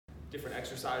different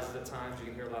exercises at times. You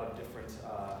can hear a lot of different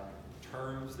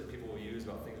terms that people will use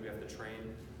about things we have to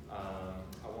train.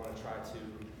 I want to try to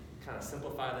kind of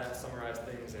simplify that, summarize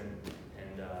things,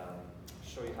 and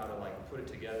show you how to like put it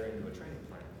together into a training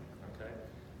plan. Okay,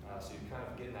 so you kind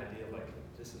of get an idea of like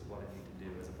this is what I need to do,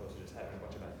 as opposed to just having a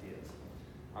bunch of ideas.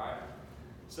 All right.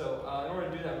 So in order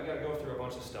to do that, we got to go through a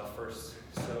bunch of stuff first.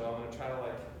 So I'm going to try to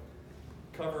like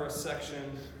cover a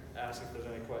section, ask if there's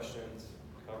any questions,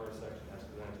 cover a section, ask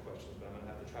if there's any questions, but I'm going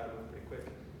to have to try to move pretty quick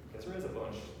because there is a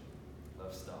bunch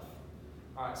of stuff.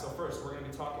 All right, so first we're going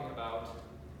to be talking about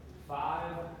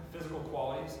 5 physical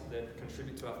qualities that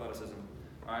contribute to athleticism.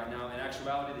 All right, now in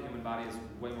actuality, the human body is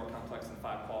way more complex than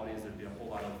 5 qualities. There'd be a whole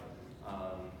lot of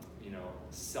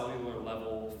cellular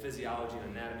level physiology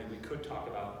and anatomy we could talk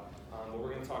about. But we're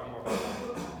going to talk more about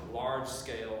large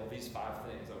scale, these 5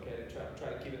 things, okay, to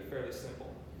try to keep it fairly simple.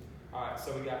 All right,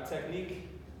 so we got technique,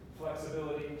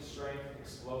 flexibility, strength,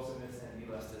 explosiveness, and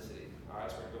elasticity. All right,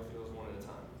 so we're going to go through those one at a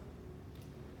time.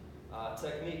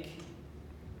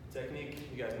 Technique,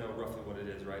 you guys know roughly what it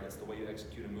is, right? It's the way you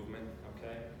execute a movement,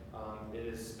 okay? It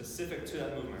is specific to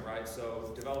that movement, right?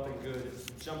 So developing good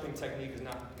jumping technique is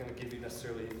not going to give you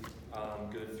necessarily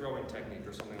good throwing technique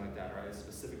or something like that, right? It's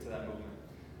specific to that movement.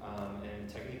 And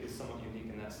technique is somewhat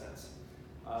unique in that sense.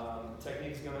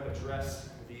 Technique is going to address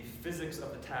the physics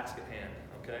of the task at hand,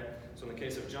 okay? So in the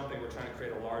case of jumping, we're trying to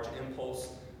create a large impulse,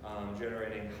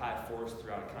 generating high force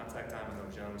throughout a contact time. I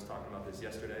know John was talking about this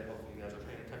yesterday. Hopefully you guys are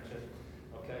paying attention.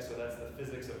 Okay, so that's the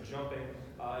physics of jumping.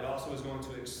 It also is going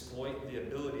to exploit the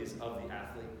abilities of the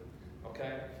athlete.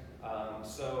 Okay,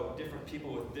 so different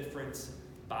people with different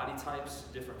body types,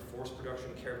 different force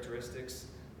production characteristics,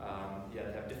 they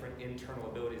have different internal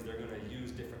abilities. They're going to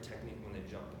use different technique when they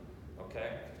jump.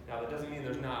 Okay, now that doesn't mean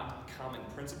there's not common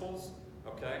principles.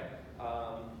 Okay,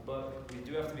 but we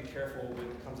do have to be careful when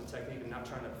it comes to technique and not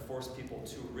trying to force people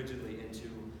too rigidly into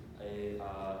a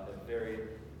very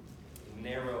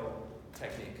narrow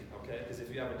technique, okay? Because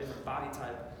if you have a different body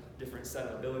type, different set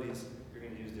of abilities, you're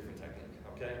going to use different technique,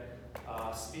 okay?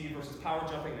 Speed versus power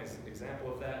jumping is an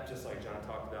example of that, just like John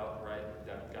talked about, right?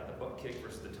 Got the butt kick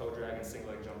versus the toe drag and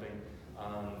single leg jumping.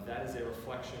 That is a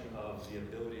reflection of the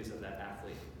abilities of that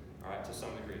athlete, all right, to some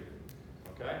degree,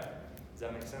 okay? Does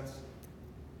that make sense?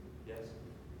 Yes?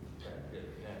 Okay, good.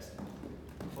 Next.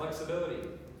 Flexibility.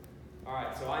 All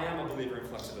right, so I am a believer in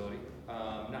flexibility,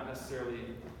 not necessarily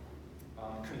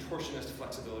contortionist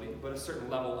flexibility, but a certain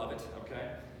level of it,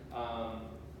 okay?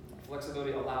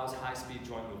 Flexibility allows high-speed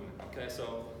joint movement, okay?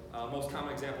 So most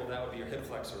common example of that would be your hip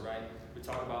flexor, right? We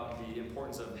talk about the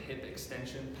importance of hip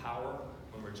extension power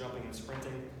when we're jumping and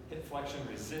sprinting. Hip flexion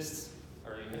resists,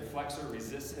 or your hip flexor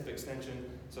resists hip extension.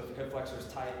 So if your hip flexor is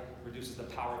tight, reduces the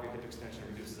power of your hip extension,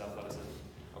 reduces athleticism.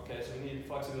 Okay, so we need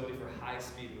flexibility for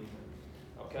high-speed movement,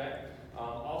 okay?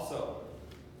 Also,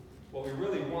 what we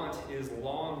really want is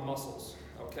long muscles,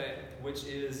 okay, which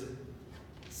is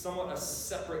somewhat a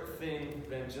separate thing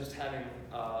than just having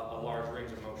a large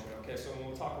range of motion, okay? So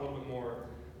we'll talk a little bit more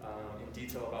in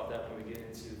detail about that when we get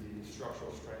into the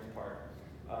structural strength part.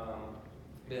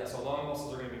 So long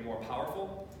muscles are going to be more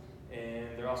powerful, and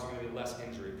they're also going to be less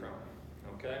injury prone,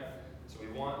 okay? So we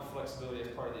want flexibility as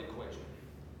part of the equation.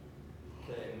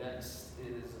 Okay, next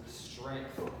is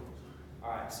strength. All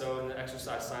right, so in the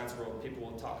exercise science world, people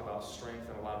will talk about strength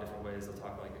in a lot of different ways. They'll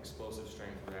talk about like explosive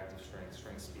strength, reactive strength,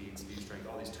 strength speed, speed strength,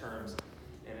 all these terms.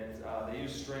 And they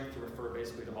use strength to refer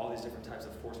basically to all these different types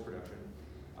of force production.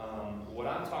 What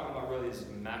I'm talking about really is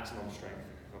maximum strength,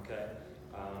 okay?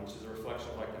 Which is a reflection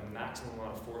of like the maximum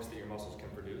amount of force that your muscles can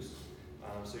produce.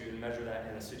 So you can measure that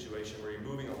in a situation where you're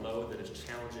moving a load that is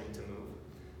challenging to move,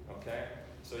 okay?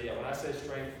 So yeah, when I say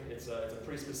strength, it's a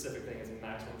pretty specific thing. It's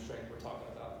maximum strength we're talking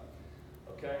about.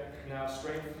 Okay, now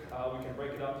strength, we can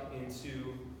break it up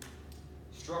into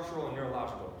structural and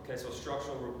neurological. Okay, so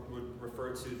structural would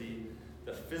refer to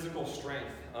the physical strength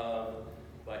of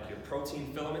like your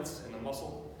protein filaments in the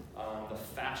muscle, the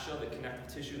fascia, the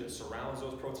connective tissue that surrounds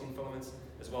those protein filaments,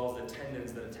 as well as the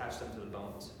tendons that attach them to the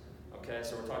bones. Okay,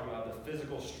 so we're talking about the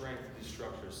physical strength of these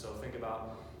structures. So think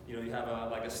about, you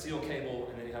have like a steel cable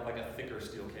and then you have like a thicker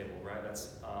steel cable, right? That's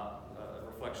a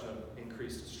reflection of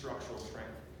increased structural strength.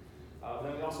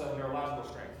 Then we also have neurological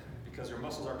strength because your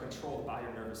muscles are controlled by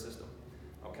your nervous system.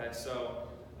 Okay, so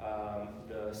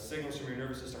the signals from your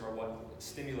nervous system are what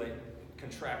stimulate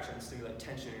contraction, stimulate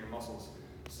tension in your muscles.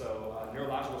 So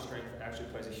neurological strength actually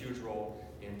plays a huge role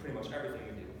in pretty much everything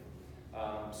we do.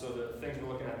 So the things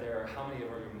we're looking at there are how many of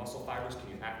your muscle fibers can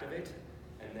you activate,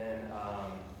 and then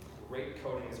rate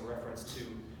coding is a reference to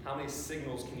how many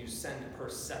signals can you send per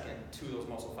second to those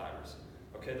muscle fibers.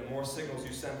 Okay, the more signals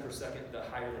you send per second, the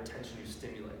higher the tension you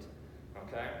stimulate.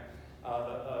 okay?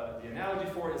 The analogy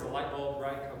for it is a light bulb,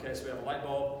 right? Okay, so we have a light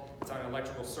bulb, it's on an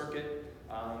electrical circuit.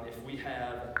 If we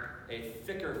have a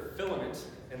thicker filament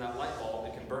in that light bulb,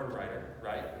 it can burn brighter,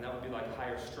 right? And that would be like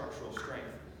higher structural strength.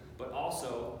 But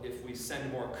also, if we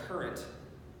send more current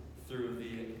through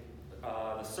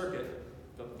the circuit,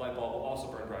 the light bulb will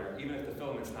also burn brighter, even if the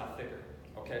filament's not thicker.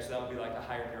 Okay, so that would be like a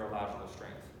higher neurological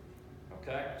strength.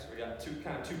 Okay, so we got two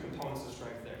components of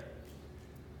strength there.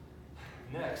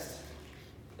 Next,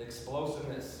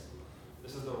 explosiveness.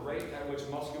 This is the rate at which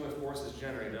muscular force is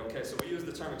generated. Okay, so we use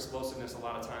the term explosiveness a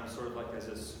lot of times sort of like as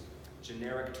this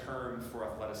generic term for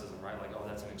athleticism, right? Like, oh,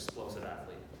 that's an explosive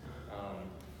athlete.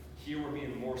 Here we're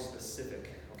being more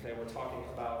specific. Okay, we're talking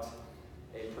about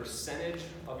a percentage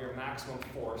of your maximum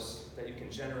force that you can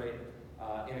generate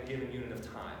in a given unit of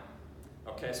time.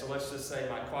 Okay, so let's just say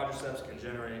my quadriceps can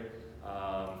generate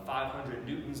 500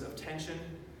 newtons of tension.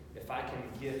 If I can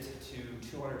get to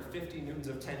 250 newtons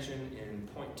of tension in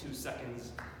 0.2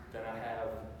 seconds, then I have,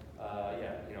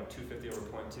 250 over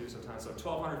 0.2 sometimes. So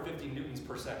 1,250 newtons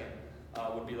per second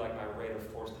would be like my rate of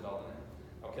force development.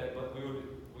 Okay, but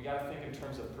we got to think in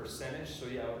terms of percentage. So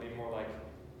yeah, it would be more like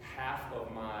half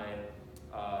of my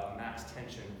max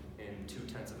tension in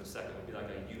 0.2 of a second would be like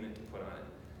a unit to put on it.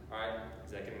 All right,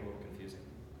 is that getting a little confusing?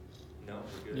 No,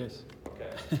 we're good? Yes. Okay,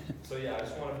 so yeah, I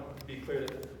just want to be clear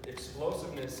that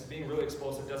explosiveness, being really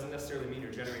explosive, doesn't necessarily mean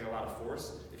you're generating a lot of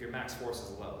force if your max force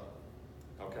is low.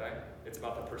 Okay, it's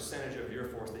about the percentage of your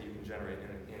force that you can generate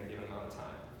in a given amount of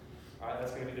time. All right,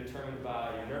 that's going to be determined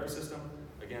by your nervous system.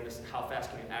 Again, this is how fast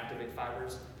can you activate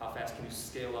fibers, how fast can you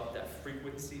scale up that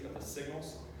frequency of the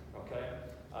signals. Okay,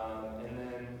 and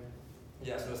then,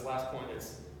 yeah, so this last point,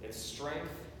 it's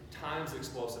strength times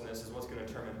explosiveness is what's going to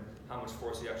determine how much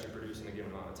force you actually produce in a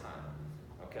given amount of time.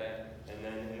 Okay? And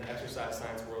then in the exercise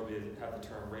science world, we have the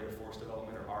term rate of force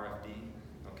development, or RFD.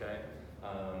 Okay?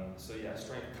 So yeah,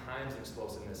 strength times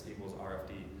explosiveness equals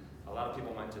RFD. A lot of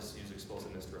people might just use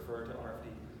explosiveness to refer to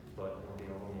RFD, but we're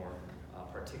being a little more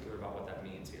particular about what that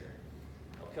means here.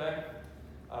 Okay?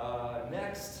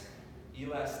 Next,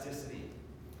 elasticity.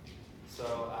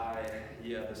 So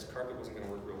this carpet wasn't going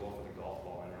to work real well for the golf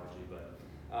ball analogy, but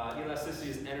elasticity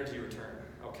is energy return.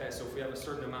 Okay, so if we have a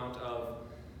certain amount of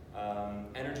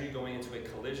energy going into a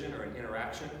collision or an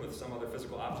interaction with some other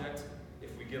physical object,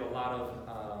 if we get a lot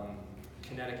of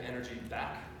kinetic energy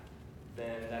back,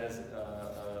 then that is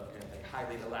a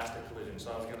highly elastic collision.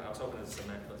 So I was hoping it's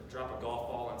cement, but to drop a golf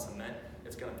ball on cement,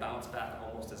 it's going to bounce back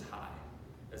almost as high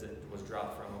as it was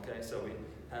dropped from. Okay, so we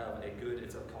have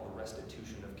it's called a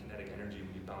restitution of kinetic energy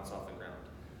when you bounce off the ground.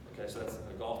 Okay, so that's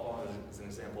a golf ball is an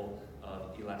example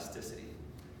of elasticity.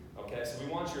 Okay, so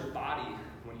we want your body,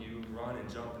 when you run and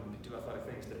jump and do athletic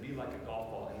things, to be like a golf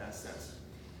ball in that sense.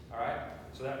 All right,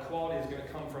 so that quality is going to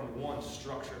come from one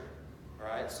structure. All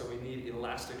right, so we need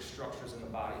elastic structures in the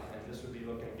body, and this would be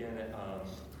looking again at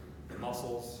the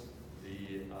muscles,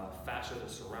 the fascia that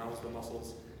surrounds the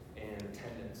muscles, and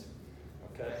tendons.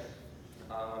 Okay,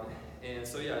 and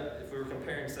so yeah, if we were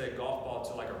comparing, say, a golf ball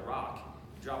to like a rock,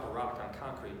 you drop a rock on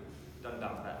concrete, it doesn't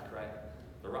bounce back, right?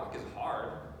 The rock is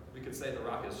hard. We could say the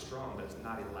rock is strong, but it's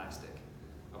not elastic.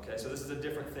 Okay, so this is a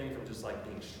different thing from just like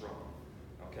being strong.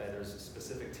 Okay, there's a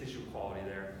specific tissue quality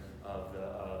there of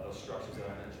those structures that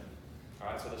I mentioned. All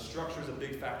right, so the structure is a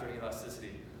big factor in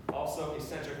elasticity. Also,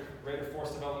 eccentric rate of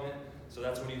force development. So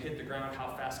that's when you hit the ground,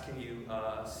 how fast can you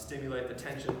stimulate the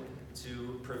tension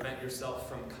to prevent yourself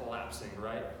from collapsing,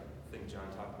 right? I think John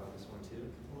talked about this one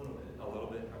too. A little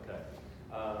bit, okay.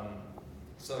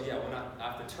 So yeah, when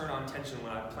I have to turn on tension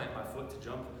when I plant my foot to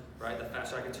jump, right? The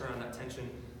faster I can turn on that tension,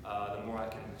 the more I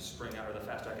can spring out, or the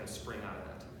faster I can spring out of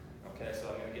that. Okay, so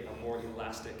I'm going to get a more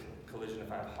elastic collision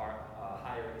if I have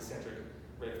higher eccentric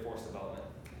rate of force development.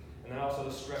 And then also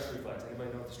the stretch reflex.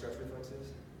 Anybody know what the stretch reflex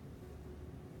is?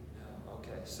 No.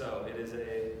 Okay, so it is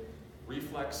a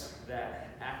reflex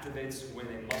that activates when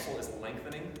a muscle is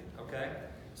lengthening. Okay,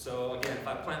 so again, if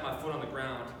I plant my foot on the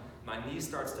ground, my knee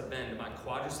starts to bend, my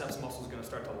quadriceps muscle is going to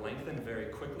start to lengthen very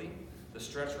quickly. The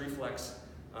stretch reflex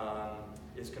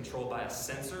is controlled by a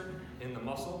sensor in the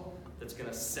muscle that's going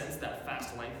to sense that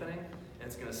fast lengthening, and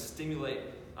it's going to stimulate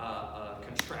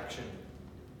contraction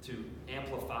to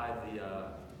amplify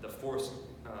the force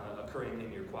occurring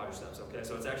in your quadriceps. Okay,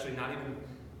 so it's actually not even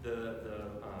the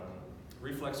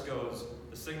reflex goes,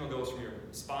 the signal goes from your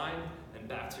spine and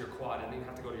back to your quad. It doesn't even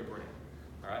have to go to your brain.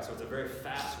 All right, so it's a very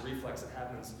fast reflex that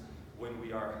happens when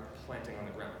we are planting on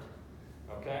the ground.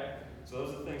 Okay, so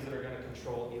those are the things that are going to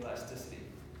control elasticity.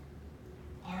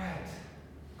 All right,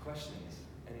 questions?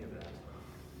 Any of that?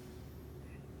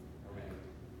 Are we good?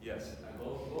 Yes. A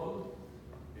golf ball,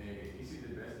 is it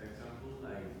the best example,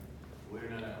 like where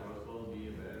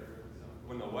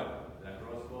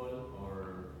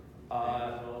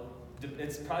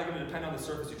it's probably going to depend on the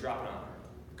surface you drop it on.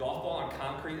 Golf ball on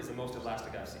concrete is the most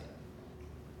elastic I've seen.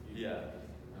 Yeah.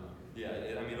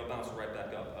 I mean, it'll bounce right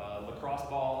back up. Lacrosse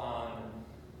ball on,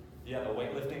 the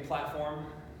weightlifting platform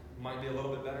might be a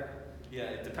little bit better. Yeah,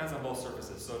 it depends on both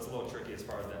surfaces, so it's a little tricky as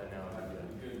far as that analogy.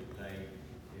 You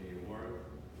could work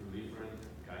through different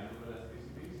kind of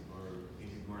elasticities, or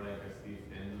is it more like a stiff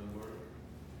tendon work?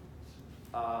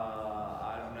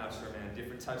 I'm not sure, man.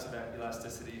 Different types of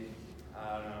elasticity.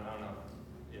 I don't know.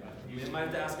 Yeah, you might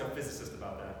have to ask a physicist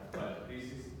about that. But this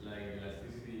is like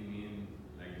elasticity. You mean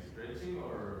like stretching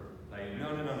or like?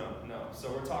 No.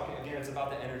 So we're talking again. It's about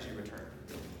the energy return.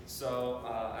 So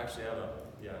actually, I have a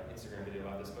Instagram video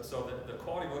about this. But so the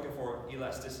quality we're looking for,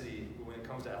 elasticity, when it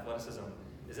comes to athleticism,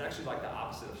 is actually like the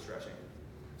opposite of stretching.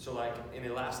 So like an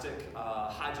elastic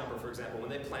high jumper, for example, when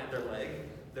they plant their leg,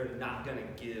 they're not going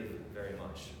to give very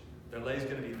much. Their leg's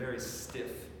going to be very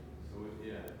stiff.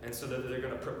 And so they're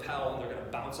going to propel and they're going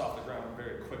to bounce off the ground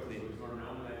very quickly. So it's more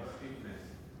known like stiffness.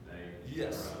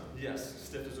 Yes.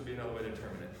 Stiffness would be another way to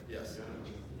determine it. Yes.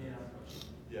 Yeah.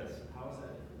 Yes. How is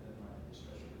that different than like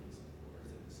stretch release? Or is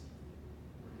it just,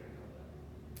 we're going to cover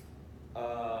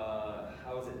that?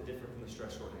 How is it different from the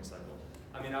stretch shortening cycle?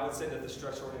 I mean, I would say that the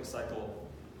stretch shortening cycle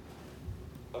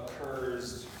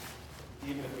occurs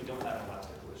even if we don't have an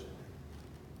elastic collision.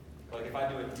 Like if I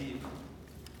do a deep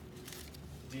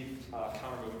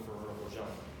counter movement for a vertical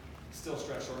jump, still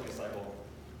stretch shortening cycle,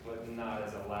 but not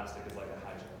as elastic as like a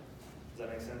high jump. Does that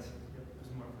make sense? Yep,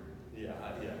 there's more for you.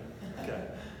 Yeah. Okay.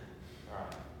 All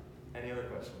right. Any other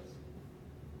questions?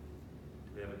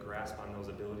 Do we have a grasp on those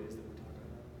abilities that we're talking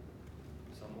about?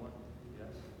 Somewhat?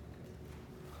 Yes? Okay.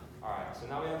 All right, so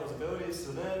now we have those abilities.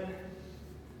 So then,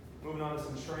 moving on to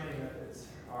some training methods.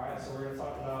 All right, so we're going to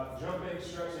talk about jumping,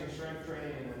 stretching, strength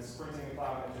training, and then sprinting and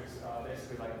plyometrics,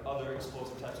 basically like other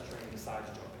explosive types of training besides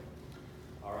jumping.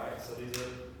 All right, so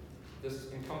this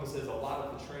encompasses a lot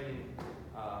of the training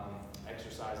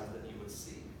exercises that you would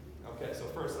see. Okay, so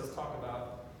first let's talk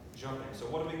about jumping. So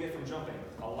what do we get from jumping?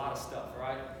 A lot of stuff,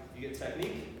 right? You get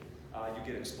technique, you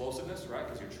get explosiveness, right?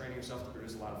 Because you're training yourself to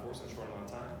produce a lot of force in a short amount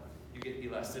of time. You get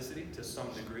elasticity to some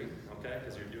degree, okay?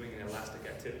 Because you're doing an elastic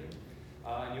activity.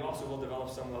 And you also will develop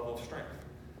some level of strength,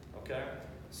 okay?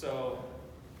 So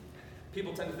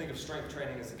people tend to think of strength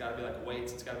training as it's got to be like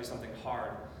weights, it's got to be something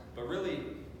hard. But really,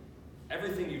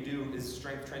 everything you do is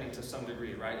strength training to some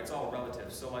degree, right? It's all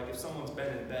relative. So like if someone's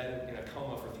been in bed in a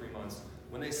coma for 3 months,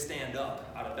 when they stand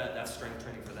up out of bed, that's strength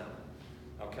training for them,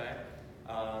 okay?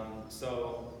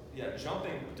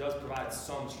 Jumping does provide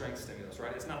some strength stimulus,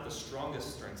 right? It's not the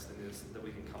strongest strength stimulus that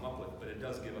we can come up with, but it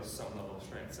does give us some level of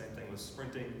strength. Same thing with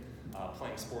sprinting,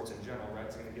 playing sports in general, right?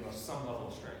 It's going to give us some level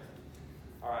of strength.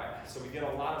 All right, so we get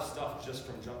a lot of stuff just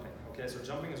from jumping, okay? So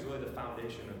jumping is really the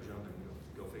foundation of jumping,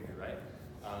 go figure, right?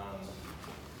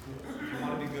 If you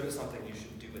want to be good at something, you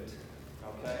should do it,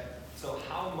 okay? So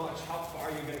how far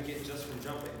are you going to get just from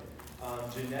jumping?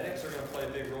 Genetics are going to play a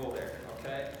big role there,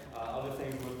 okay? Other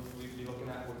things we'd be looking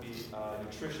at would be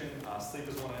nutrition. Sleep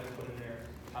is one I put in there,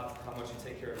 how much you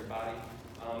take care of your body.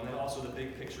 And then also the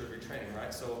big picture of your training,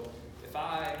 right? So if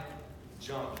I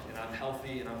jump and I'm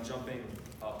healthy and I'm jumping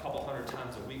a couple hundred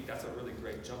times a week, that's a really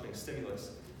great jumping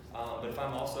stimulus. But if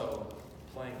I'm also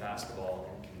playing basketball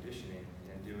and conditioning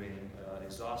and doing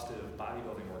exhaustive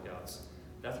bodybuilding workouts,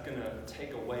 that's going to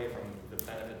take away from the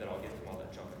benefit that I'll get from all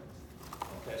that jumping.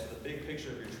 Okay, so the big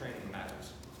picture of your training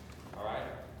matters. All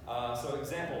right. So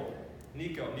example,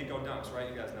 Nico Dunks, right?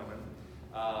 You guys know him.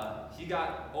 He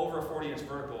got over a 40-inch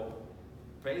vertical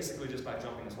basically just by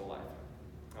jumping his whole life.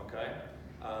 Okay.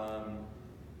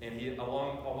 And he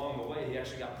along the way, he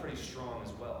actually got pretty strong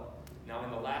as well. Now,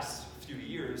 in the last few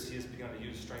years, he has begun to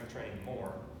use strength training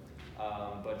more.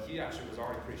 But he actually was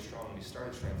already pretty strong when he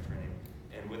started strength training.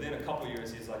 And within a couple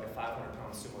years, he's like a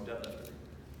 500-pound sumo deadlifter.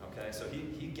 Okay, so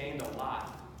he gained a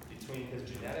lot between his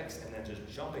genetics and then just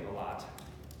jumping a lot.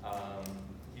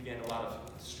 He gained a lot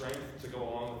of strength to go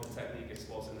along with the technique,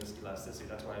 explosiveness, elasticity.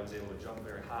 That's why he was able to jump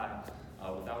very high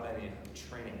without any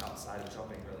training outside of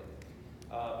jumping, really.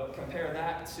 But compare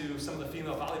that to some of the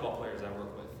female volleyball players I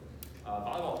work with.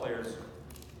 Volleyball players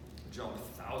jump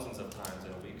thousands of times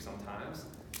in a week sometimes,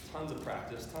 tons of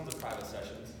practice, tons of private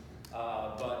sessions,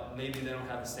 but maybe they don't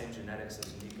have the same genetics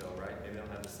as Nico, right? Maybe they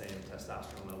don't have the same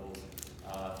testosterone levels,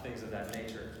 things of that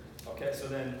nature. Okay, so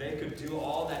then they could do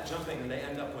all that jumping and they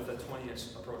end up with a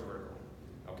 20-inch approach vertical,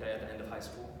 okay, at the end of high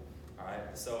school. All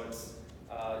right, so it's,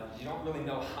 you don't really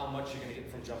know how much you're going to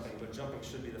get from jumping, but jumping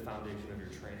should be the foundation of your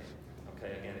training.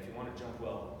 Okay, again, if you want to jump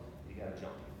well, you got to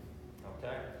jump.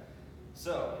 Okay,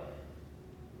 so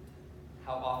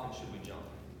how often should we jump?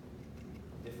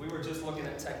 If we were just looking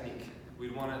at technique,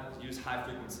 we'd want to use high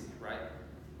frequency, right?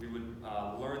 We would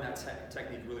learn that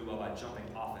technique really well by jumping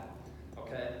often,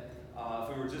 okay?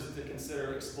 If we were just to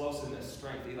consider explosiveness,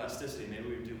 strength, elasticity, maybe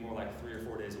we would do more like 3 or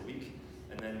 4 days a week,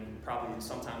 and then probably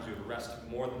sometimes we would rest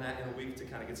more than that in a week to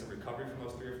kind of get some recovery from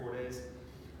those 3 or 4 days.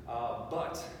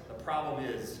 But the problem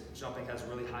is jumping has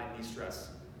really high knee stress,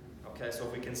 okay? So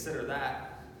if we consider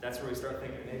that, that's where we start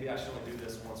thinking, maybe I should only do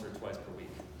this once or twice per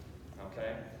week,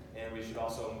 okay? And we should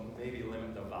also maybe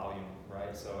limit the volume,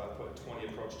 right? So I put 20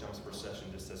 approach jumps per session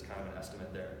just as kind of an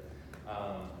estimate there.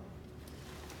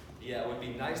 Yeah, it would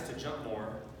be nice to jump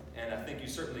more, and I think you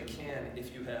certainly can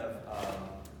if you have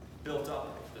built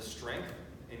up the strength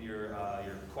in your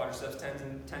quadriceps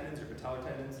tendons, your patellar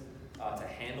tendons, to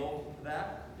handle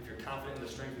that. If you're confident in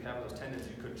the strength you have in those tendons,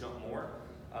 you could jump more.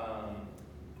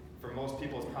 For most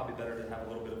people, it's probably better to have a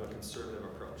little bit of a conservative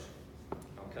approach,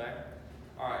 okay?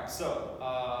 All right, so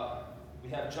we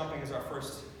have jumping as our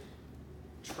first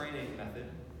training method,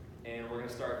 and we're going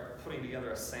to start putting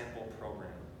together a sample program,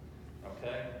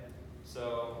 okay?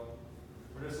 So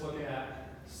we're just looking at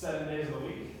 7 days of the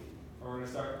week, and we're going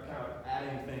to start kind of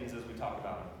adding things as we talk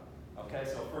about them, okay?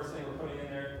 So first thing we're putting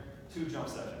in there, 2 jump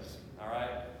sessions, all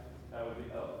right? That would be,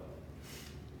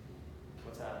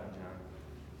 what's happening, John?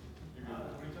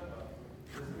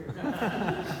 You're good.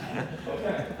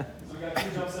 Okay, so we got 2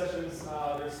 jump sessions.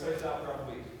 They're spaced out throughout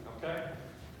the week. Okay.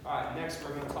 All right. Next,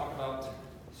 we're going to talk about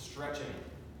stretching.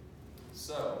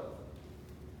 So,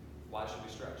 why should we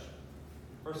stretch?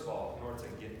 First of all, in order to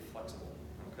get flexible.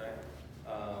 Okay.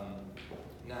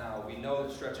 Now we know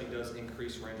that stretching does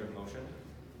increase range of motion.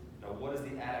 Now, what is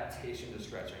the adaptation to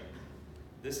stretching?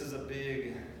 This is a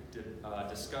big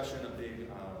discussion, a big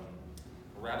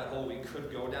rabbit hole we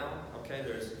could go down. Okay,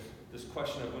 there's this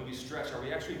question of when we stretch, are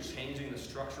we actually changing the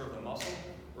structure of the muscle,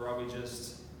 or are we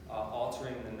just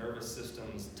altering the nervous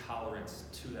system's tolerance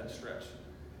to that stretch?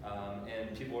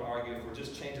 And people would argue if we're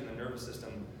just changing the nervous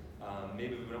system,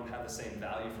 maybe we don't have the same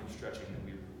value from stretching that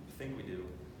we think we do.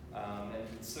 And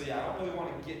so yeah, I don't really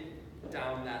want to get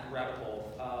down that rabbit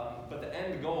hole, but the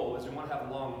end goal is we want to have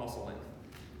long muscle length,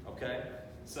 okay?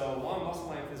 So long muscle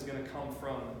length is going to come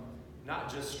from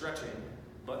not just stretching,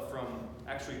 but from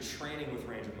actually training with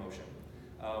range of motion.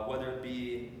 Whether it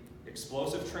be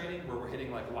explosive training, where we're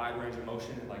hitting like wide range of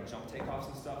motion and like jump takeoffs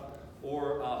and stuff,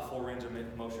 or full range of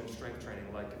motion strength training,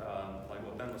 like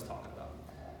what Ben was talking about.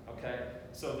 Okay,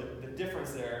 so the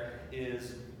difference there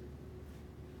is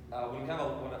when you have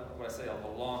what I say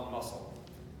a long muscle,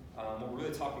 what we're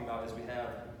really talking about is we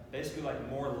have basically like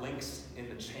more links in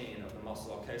the chain of the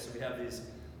muscle. Okay, so we have these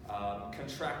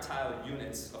contractile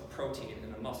units of protein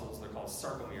in the muscles. They're called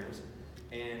sarcomeres.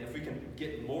 And if we can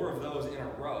get more of those in a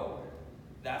row,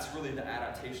 that's really the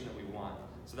adaptation that we want.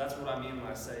 So that's what I mean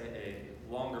when I say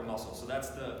a longer muscle. So that's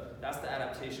the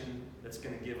adaptation that's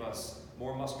going to give us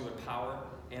more muscular power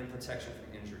and protection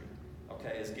from injury.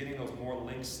 Okay, is getting those more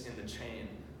links in the chain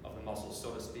of the muscle,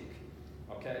 so to speak.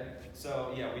 Okay,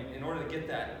 so yeah, in order to get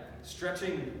that,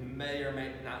 stretching may or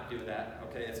may not do that.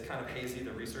 Okay, it's kind of hazy,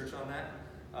 the research on that.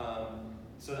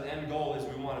 So the end goal is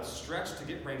we want to stretch to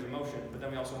get range of motion, but then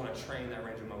we also want to train that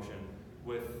range of motion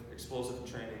with explosive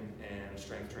training and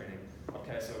strength training.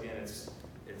 Okay, so again, it's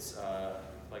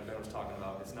like Ben was talking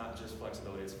about, it's not just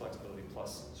flexibility, it's flexibility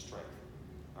plus strength.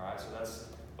 All right, so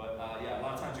yeah, a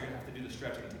lot of times you're going to have to do the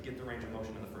stretching to get the range of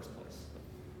motion in the first place.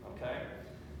 Okay,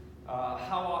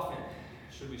 how often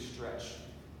should we stretch?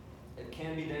 It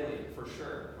can be daily, for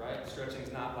sure, right? Stretching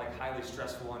is not like highly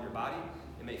stressful on your body.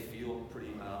 It may feel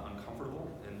pretty uncomfortable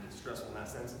and stressful in that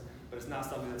sense, but it's not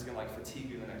something that's going to like fatigue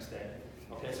you the next day.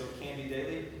 Okay, so it can be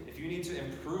daily. If you need to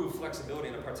improve flexibility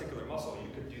in a particular muscle,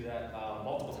 you could do that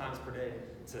multiple times per day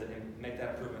to make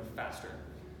that improvement faster.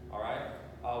 All right.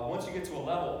 Once you get to a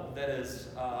level that is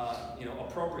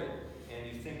appropriate, and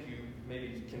you think you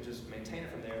maybe can just maintain it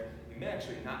from there, you may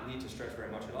actually not need to stretch very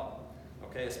much at all.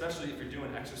 Okay, especially if you're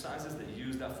doing exercises that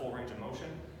use that full range of motion.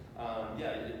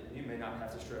 You may not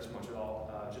have to stretch much at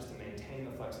all just to maintain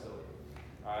the flexibility.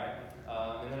 All right.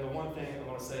 And then the one thing I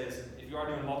want to say is, if you are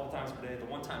doing multiple times per day, the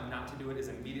one time not to do it is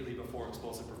immediately before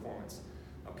explosive performance.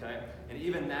 Okay. And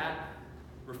even that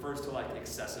refers to like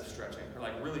excessive stretching or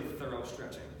like really thorough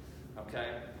stretching.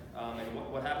 Okay. And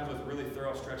what happens with really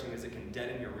thorough stretching is it can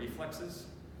deaden your reflexes.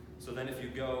 So then if you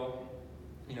go,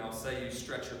 say you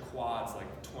stretch your quads like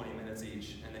 20 minutes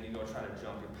each, and then you go try to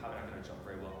jump, you're probably not going to jump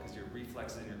very well because your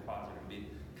reflexes in your quads are going to be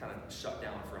kind of shut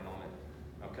down for a moment.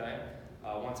 Okay?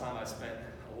 One time I spent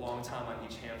a long time on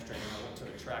each hamstring, and I went to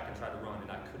the track and tried to run,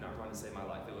 and I could not run to save my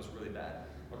life. It was really bad.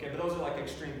 Okay, but those are like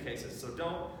extreme cases. So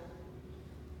don't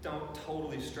don't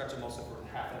totally stretch a muscle for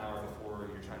half an hour before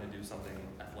you're trying to do something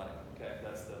athletic. Okay,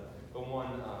 that's the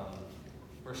one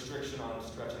restriction on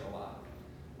stretching a lot.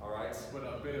 All right. But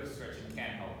a bit of stretching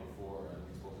can help before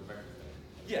explosive exercise.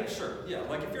 Yeah, sure. Yeah,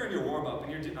 like if you're in your warm up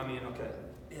and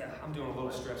I'm doing a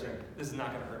little stretching. This is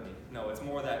not going to hurt me. No, it's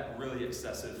more that really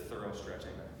excessive, thorough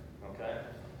stretching. Okay.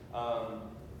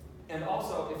 And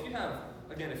also, if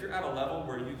you're at a level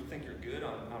where you think you're good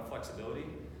on flexibility,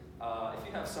 if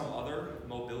you have some other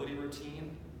mobility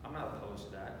routine, I'm not opposed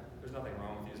to that. There's nothing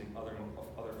wrong with using other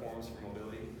forms for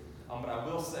mobility. But I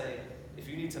will say, if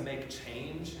you need to make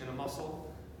change in a muscle,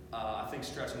 I think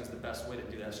stretching is the best way to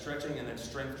do that. Stretching and then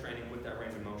strength training with that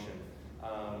range of motion.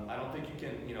 I don't think you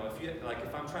can,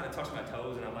 if I'm trying to touch my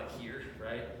toes and I'm like here,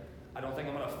 right? I don't think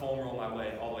I'm going to foam roll my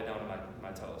way all the way down to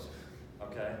my toes.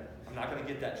 Okay? I'm not going to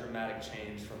get that dramatic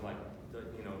change from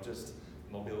just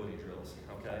mobility drills.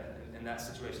 Okay? In that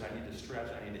situation, I need to stretch.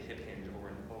 I need to hip hinge over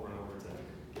and over to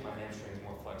get my hamstrings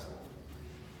more flexible.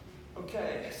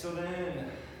 Okay, so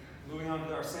then moving on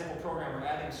to our sample program, we're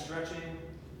adding stretching,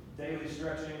 daily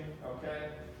stretching. Okay,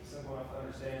 simple enough to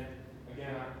understand.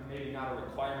 Again, maybe not a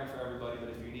requirement for everybody, but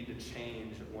if you need to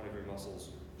change one of your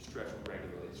muscles, stretch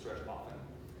regularly, stretch often.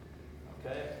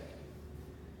 Okay?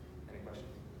 Any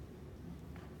questions?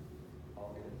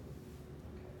 All good?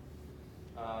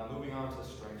 Okay. Moving on to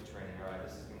strength training. All right,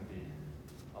 this is going to be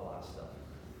a lot of stuff.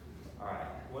 All right,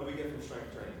 what do we get from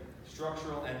strength training?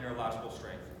 Structural and neurological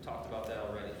strength. We talked about that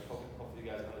already. Hopefully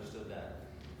you guys understood that.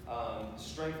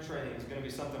 Strength training is going to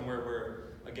be something where we're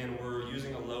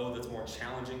using a load that's more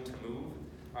challenging to move.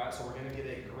 All right, so we're going to get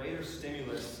a greater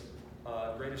strength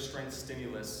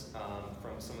stimulus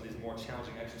from some of these more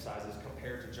challenging exercises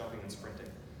compared to jumping and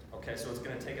sprinting. Okay, so it's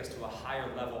going to take us to a higher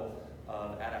level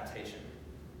of adaptation.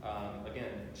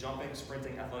 Again, jumping,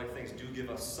 sprinting, athletic things do give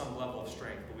us some level of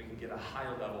strength, but we can get a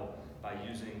higher level by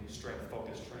using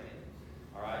strength-focused training.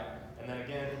 All right, and then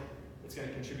again, it's going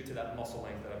to contribute to that muscle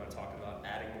length that I've been talking about,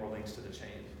 adding more links to the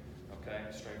chain. Okay,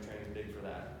 strength training is big for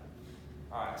that.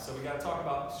 All right, so we got to talk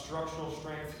about structural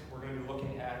strength. We're going to be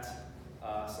looking at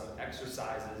some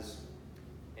exercises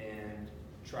and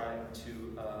trying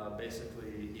to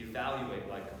basically evaluate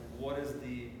what is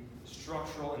the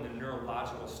structural and the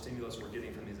neurological stimulus we're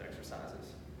getting from these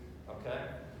exercises. Okay,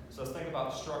 so let's think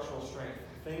about structural strength.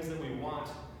 Things that we want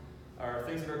are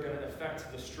things that are going to affect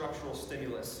the structural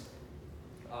stimulus.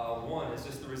 One is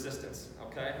just the resistance.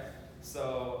 Okay.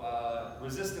 So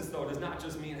resistance, though, does not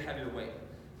just mean heavier weight,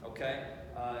 okay?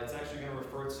 It's actually going to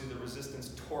refer to the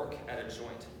resistance torque at a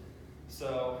joint.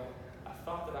 So I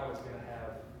thought that I was going to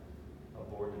have a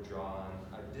board to draw on.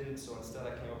 I didn't, so instead I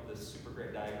came up with this super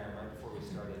great diagram right before we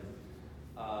started.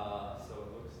 So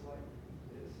it looks like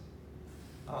this.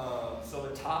 So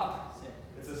the top,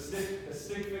 it's a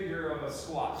stick figure of a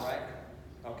squat, right?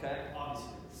 Okay?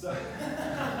 Obviously. So,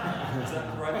 is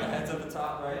that right? The head's at the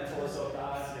top, right? Torso,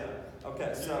 thighs, yeah.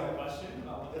 Okay, so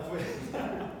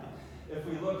if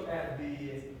we look at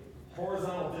the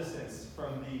horizontal distance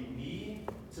from the knee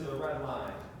to the red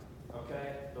line,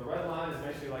 okay? The red line is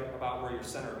basically about where your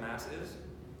center of mass is,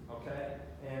 okay?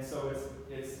 And so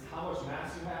it's how much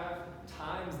mass you have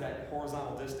times that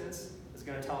horizontal distance is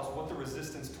going to tell us what the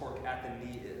resistance torque at the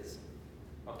knee is.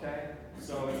 Okay,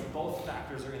 so both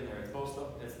factors are in there. It's the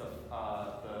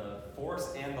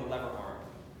force and the lever arm.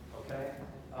 Okay,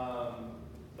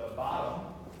 the bottom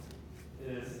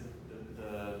is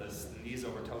the knees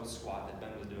over toes squat that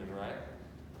Ben was doing, right?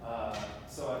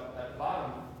 So at the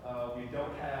bottom, we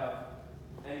don't have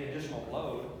any additional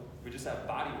load. We just have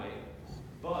body weight.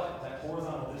 But that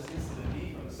horizontal distance to the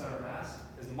knee from the center of mass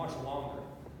is much longer.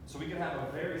 So we can have a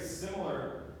very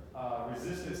similar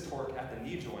resistance torque at the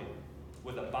knee joint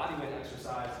with a body weight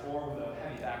exercise or with a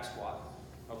heavy back squat.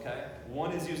 Okay?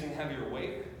 One is using heavier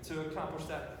weight to accomplish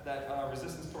that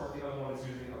resistance torque. The other one is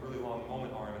using a really long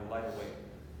moment arm and lighter weight.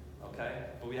 Okay?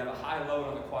 But we have a high load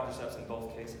on the quadriceps in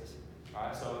both cases. All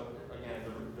right? So again,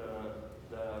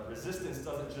 the resistance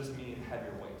doesn't just mean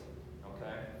heavier weight.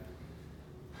 Okay?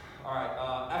 All right.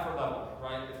 Effort level.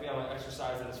 Right? If we have an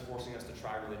exercise that is forcing us to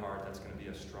try really hard, that's going to be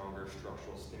a stronger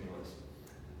structural stimulus.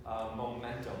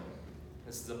 Momentum.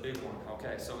 This is a big one,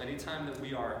 okay? So anytime that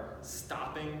we are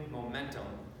stopping momentum,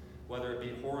 whether it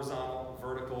be horizontal,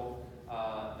 vertical,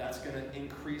 that's going to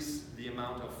increase the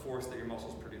amount of force that your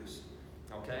muscles produce,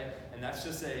 okay? And that's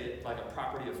just a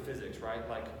property of physics, right?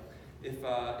 Like if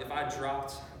I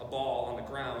dropped a ball on the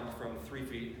ground from 3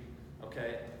 feet,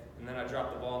 okay, and then I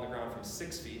dropped the ball on the ground from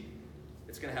 6 feet,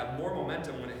 it's going to have more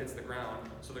momentum when it hits the ground,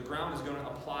 so the ground is going to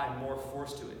apply more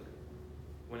force to it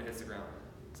when it hits the ground.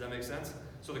 Does that make sense?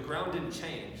 So the ground didn't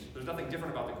change. There's nothing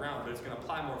different about the ground, but it's going to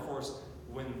apply more force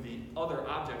when the other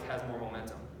object has more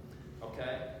momentum.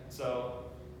 Okay? So,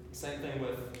 same thing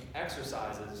with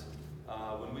exercises.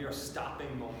 When we are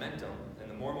stopping momentum, and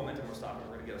the more momentum we're stopping,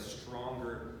 we're going to get a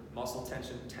stronger muscle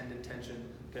tension, tendon tension.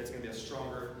 Okay, it's going to be a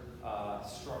stronger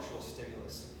structural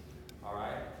stimulus. All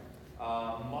right?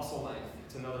 Muscle length,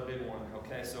 it's another big one.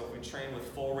 Okay, so if we train with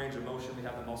full range of motion, we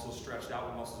have the muscles stretched out.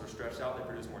 When muscles are stretched out, they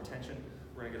produce more tension.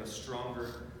 We're going to get a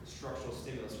stronger structural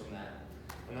stimulus from that.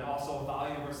 And then also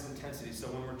volume versus intensity. So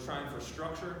when we're trying for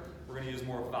structure, we're going to use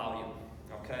more volume.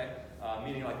 Okay,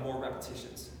 meaning like more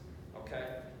repetitions. Okay,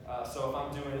 so if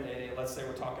I'm doing let's say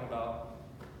we're talking about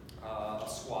a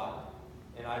squat,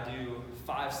 and I do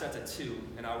 5 sets of 2,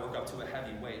 and I work up to a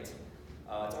heavy weight.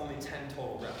 It's only 10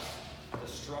 total reps. The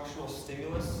structural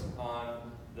stimulus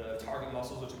on the target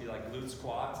muscles, which would be like glutes,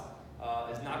 quads,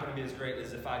 is not going to be as great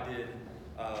as if I did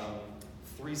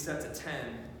 3 sets of 10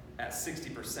 at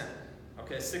 60%.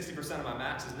 Okay, 60% of my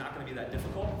max is not going to be that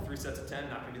difficult. 3 sets of 10,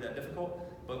 not going to be that difficult.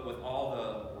 But with all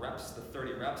the reps, the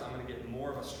 30 reps, I'm going to get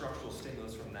more of a structural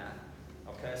stimulus from that.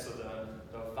 Okay, so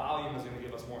the volume is going to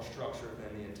give us more structure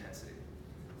than the intensity.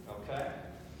 Okay?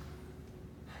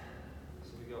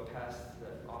 So we go past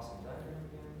that awesome diagram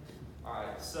again. All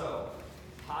right, so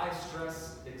high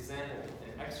stress example,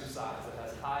 an exercise that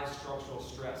has high structural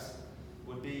stress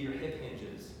would be your hip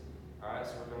hinges. All right,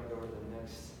 so we're going to go to the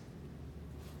next.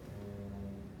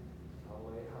 How do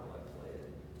I play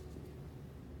it?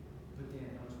 But Dan,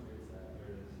 how much weight is that?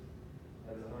 There it is.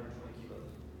 That is 120 kilos.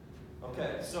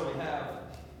 Okay, so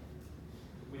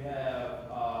we have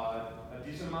a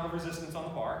decent amount of resistance on the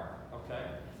bar. Okay,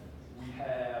 we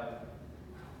have.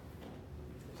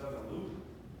 Is that a loop?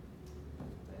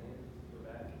 Dang it, go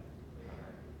back.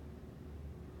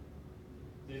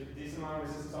 Alright. Decent amount of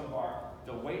resistance on the bar.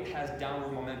 The weight has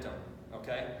downward momentum.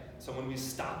 Okay, so when we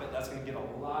stop it, that's going to get a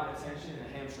lot of tension in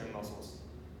the hamstring muscles.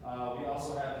 We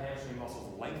also have the hamstring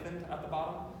muscles lengthened at the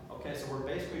bottom. Okay, so we're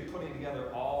basically putting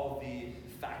together all the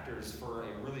factors for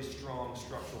a really strong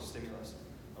structural stimulus.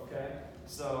 Okay,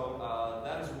 so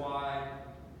that is why,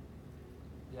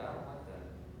 yeah, I don't like that.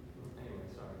 Anyway,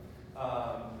 sorry.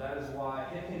 That is why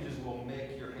hip hinges will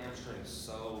make your hamstrings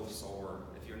so sore.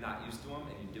 If you're not used to them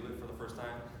and you do it for the first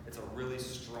time, it's a really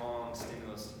strong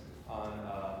stimulus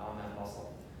on that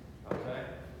muscle. Okay?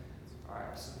 All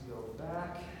right, so we go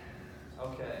back.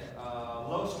 Okay,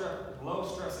 low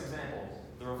stress example,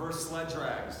 the reverse sled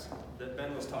drags that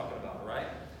Ben was talking about, right?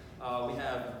 We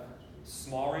have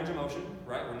small range of motion,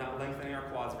 right? We're not lengthening our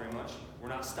quads very much. We're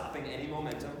not stopping any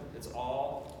momentum. It's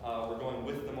all, we're going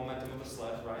with the momentum of the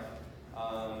sled, right?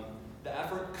 The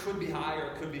effort could be high or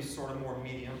it could be sort of more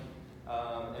medium.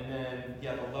 And then,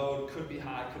 yeah, the load could be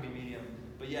high, could be medium.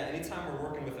 But yeah, anytime we're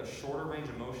working with a shorter range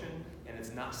of motion and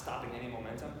it's not stopping any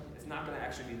momentum, it's not going to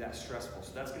actually be that stressful.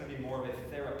 So that's going to be more of a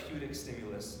therapeutic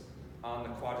stimulus on the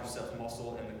quadriceps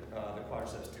muscle and the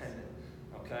quadriceps tendon.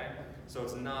 Okay? So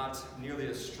it's not nearly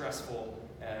as stressful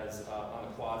as on the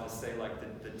quads as, say,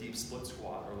 like the deep split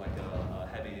squat or like a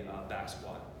heavy back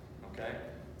squat. Okay?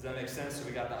 Does that make sense? So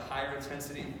we got the higher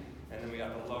intensity, and then we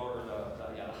got the lower,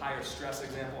 the higher stress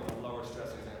example and the lower stress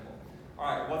example. All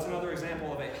right, what's another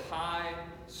example of a high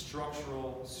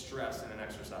structural stress in an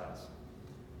exercise?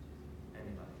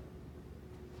 Anybody?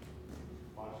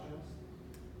 Box jumps?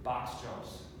 Box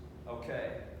jumps.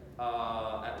 Okay.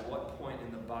 At what point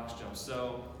in the box jump?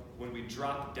 So when we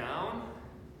drop down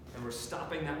and we're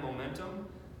stopping that momentum,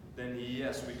 then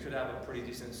yes, we could have a pretty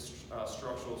decent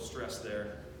structural stress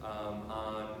there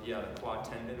on the quad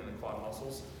tendon and the quad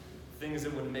muscles. Things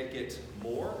that would make it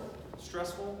more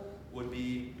stressful would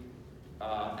be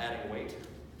adding weight,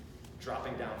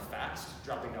 dropping down fast,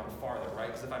 dropping down farther, right?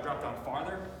 Because if I drop down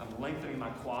farther, I'm lengthening my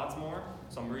quads more,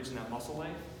 so I'm reaching that muscle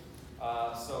length.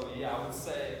 So yeah, I would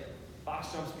say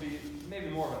box jumps would be maybe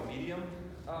more of a medium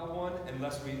one,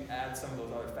 unless we add some of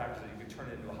those other factors that you could turn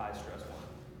it into a high stress one.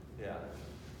 Yeah.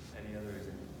 Any other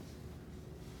examples?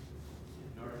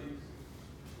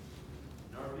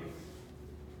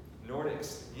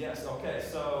 Nordics. Yes. Okay.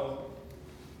 So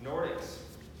Nordics,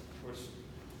 which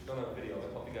don't have a video,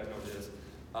 I hope you guys know what it is.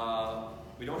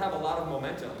 We don't have a lot of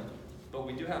momentum, but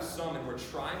we do have some, and we're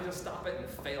trying to stop it and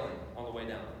failing on the way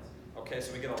down. Okay,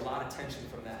 so we get a lot of tension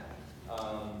from that.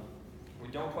 We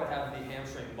don't quite have the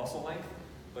hamstring muscle length,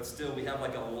 but still we have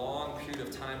like a long period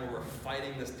of time where we're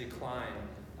fighting this decline.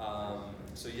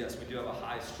 So yes, we do have a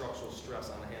high structural stress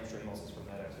on the hamstring muscles from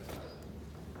that exercise.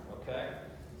 Okay?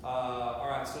 All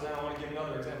right, so then I want to give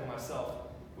another example myself.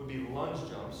 Would be lunge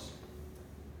jumps,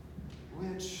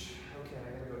 which, okay,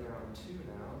 I gotta go down 2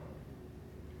 now.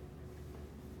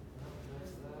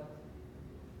 That's that.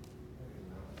 There we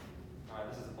go. All right,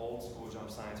 this is old school jump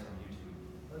science from YouTube.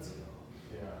 Let's go.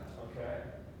 Okay?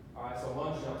 All right, so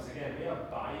lunge jumps. Again, we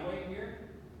have body weight here.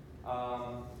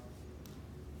 That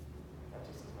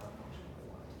just is not functional. I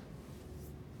want it.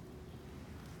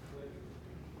 Click.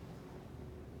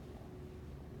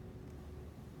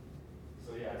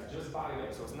 So yeah, it's just body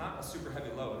weight. So it's not a super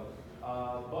heavy load,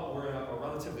 but we're in a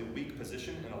relatively weak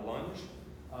position in a lunge.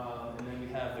 And then we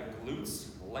have the glutes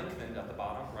lengthened at the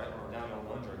bottom, right? When we're down in a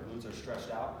lunge, our glutes are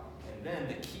stretched out. And then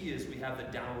the key is we have the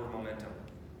downward momentum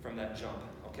from that jump.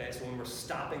 Okay, so when we're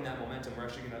stopping that momentum, we're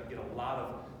actually going to get a lot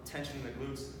of tension in the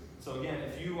glutes. So again,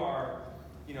 if you are,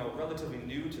 relatively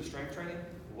new to strength training,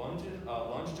 lunge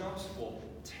jumps will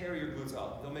tear your glutes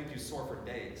up. They'll make you sore for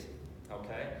days.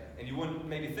 Okay, and you wouldn't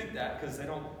maybe think that because they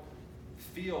don't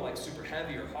feel like super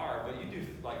heavy or hard, but you do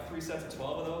like 3 sets of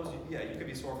 12 of those. You could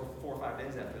be sore for 4 or 5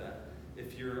 days after that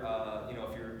if you're,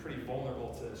 if you're pretty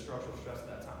vulnerable to structural stress at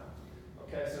that time.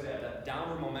 Okay, so yeah, that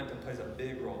downward momentum plays a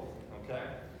big role. Okay.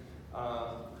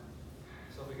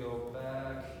 So if we go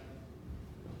back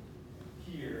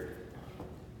here,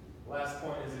 last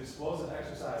point is explosive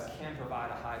exercise can provide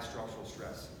a high structural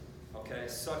stress, okay,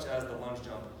 such as the lunge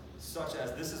jump, such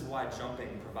as this is why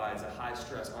jumping provides a high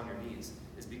stress on your knees,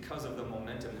 is because of the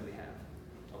momentum that we have,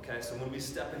 okay? So when we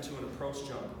step into an approach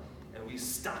jump and we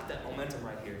stop that momentum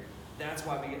right here, that's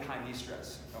why we get high knee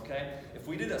stress, okay? If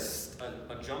we did a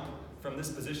jump from this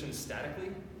position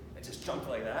statically and just jumped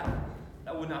like that,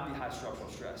 that would not be high structural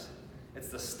stress. It's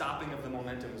the stopping of the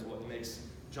momentum is what makes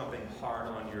jumping hard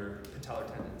on your patellar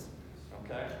tendons,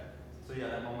 okay? So yeah,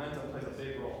 that momentum plays a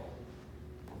big role.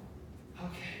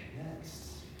 Okay,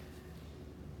 next.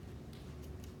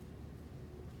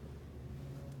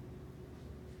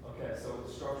 Okay, so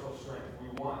structural strength. We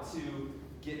want to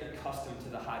get accustomed to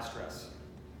the high stress,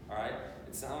 all right?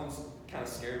 It sounds kind of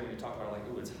scary when you talk about it, like,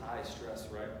 ooh, it's high stress,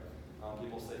 right?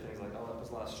 People say things like, oh, that puts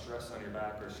a lot of stress on your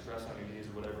back or stress on your knees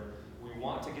or whatever. We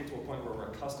want to get to a point where we're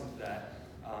accustomed to that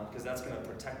because that's going to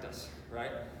protect us,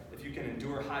 right? If you can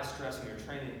endure high stress in your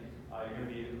training, you're going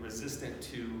to be resistant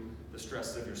to the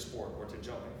stresses of your sport or to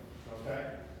jumping,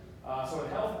 okay? So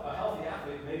a healthy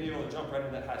athlete may be able to jump right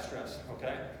into that high stress,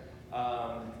 okay?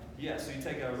 So you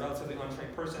take a relatively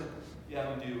untrained person, you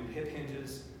have them do hip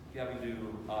hinges, you have them do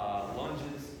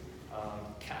lunges,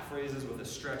 calf raises with a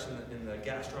stretch in the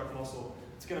gastroc muscle.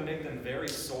 It's going to make them very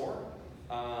sore,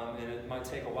 and it might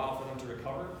take a while for them to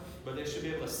recover, but they should be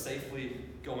able to safely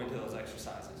go into those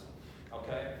exercises,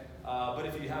 okay? But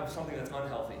if you have something that's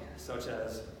unhealthy, such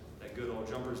as that good old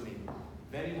jumper's knee,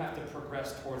 then you have to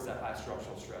progress towards that high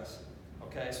structural stress,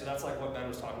 okay? So that's like what Ben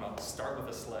was talking about. Start with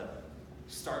a sled.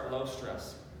 Start low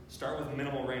stress. Start with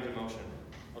minimal range of motion,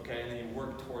 okay? And then you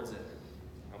work towards it,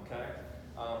 okay?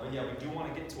 But yeah, we do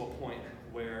want to get to a point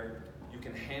where you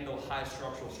can handle high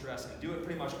structural stress and do it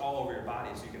pretty much all over your body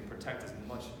so you can protect as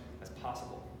much as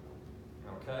possible,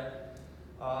 okay?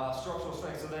 Structural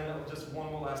strength, so then just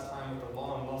one more last time with the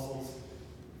long muscles.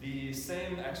 The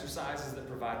same exercises that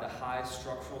provide the high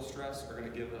structural stress are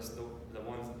going to give us those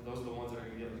are the ones that are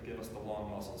going to give us the long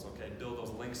muscles, okay? Build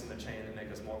those links in the chain that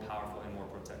make us more powerful and more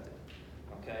protected,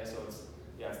 okay? So it's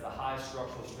the high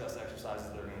structural stress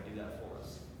exercises that are going to do that for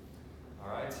us, all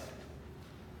right?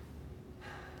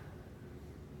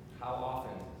 How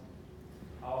often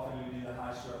do we do the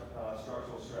high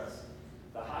structural stress?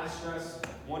 The high stress,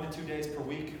 1 to 2 days per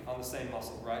week on the same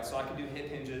muscle, right? So I could do hip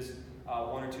hinges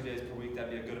 1 or 2 days per week.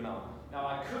 That'd be a good amount. Now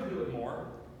I could do it more.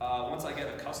 Once I get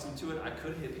accustomed to it, I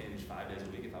could hip hinge 5 days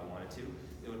a week if I wanted to.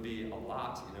 It would be a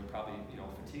lot, probably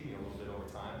fatigue me a little bit over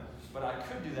time. But I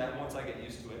could do that once I get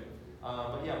used to it.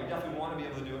 But yeah, we definitely want to be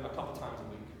able to do it a couple times a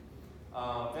week.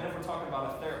 Then if we're talking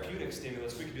about a therapeutic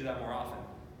stimulus, we could do that more often,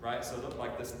 right? So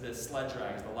like this sled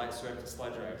drags, the light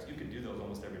sled drags, you could do those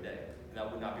almost every day, and that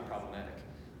would not be problematic.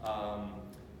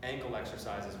 Ankle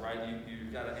exercises, right?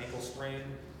 You got an ankle sprain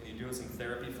and you're doing some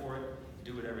therapy for it,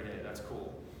 do it every day. That's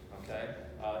cool, okay?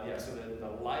 So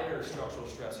the lighter structural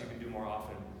stress you can do more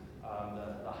often.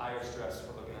 The higher stress,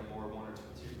 we're looking at more 1 or 2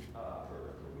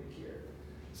 per week here.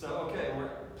 So, okay, we're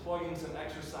plugging some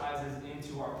exercises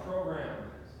into our program.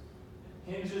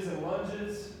 Hinges and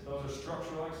lunges, those are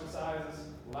structural exercises.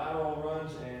 Lateral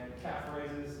lunge and calf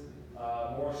raises,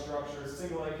 more structure.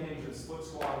 Single leg hinge and split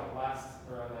squat on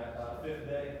that 5th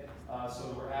day.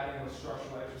 So we're adding those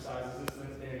structural exercises. This is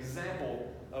an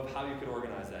example of how you could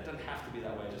organize that. It doesn't have to be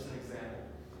that way, just an example.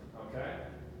 Okay?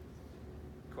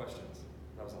 Questions?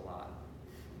 That was a lot.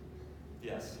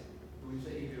 Yes? When you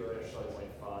say you do exercise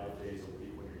like 5 days a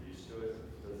week when you're used to it,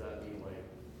 does that mean like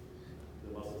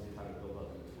the muscles you kind of build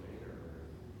up in between, or?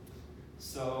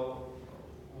 So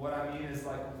what I mean is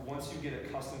like once you get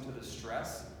accustomed to the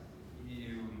stress,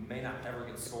 you may not ever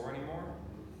get sore anymore,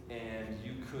 and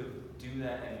you could do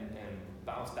that and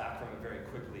bounce back from it very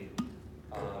quickly,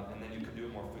 and then you could do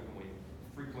it more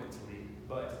frequently.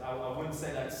 But I wouldn't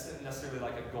say that's necessarily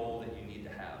like a goal that you need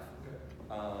to have.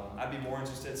 I'd be more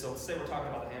interested, so say we're talking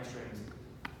about the hamstrings.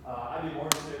 I'd be more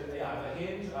interested, I have a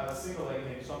hinge, I have a single leg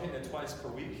hinge, so I'm hitting it twice per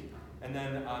week. And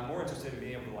then I'm more interested in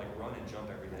being able to like run and jump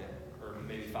every day, or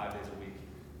maybe 5 days a week,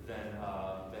 than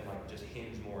like just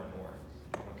hinge more and more.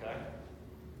 Okay?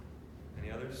 Any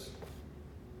others?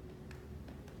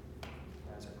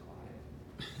 Guys are quiet.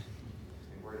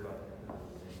 I'm worried about the end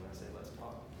of the thing when I say let's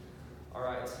talk. All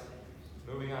right,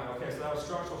 moving on. Okay, so that was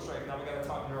structural strength. Now we got to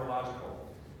talk neurological.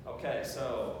 Okay,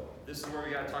 so this is where we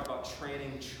got to talk about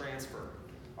training transfer.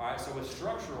 All right, so with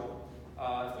structural,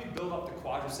 if we build up the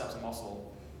quadriceps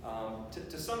muscle,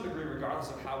 to some degree, regardless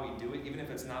of how we do it, even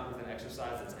if it's not with an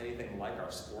exercise that's anything like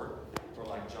our sport or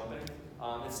like jumping,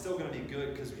 it's still going to be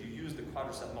good because you use the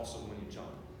quadricep muscle when you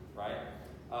jump,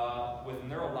 right? With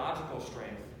neurological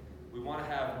strength, we want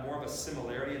to have more of a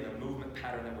similarity in the movement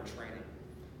pattern that we're training,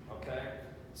 okay?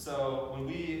 So when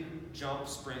we jump,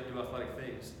 sprint, do athletic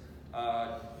things,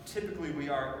 typically we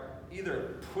are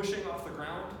either pushing off the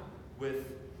ground with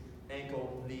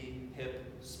ankle, knee, hip,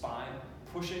 spine,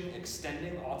 pushing,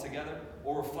 extending all together,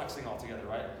 or we're flexing all together,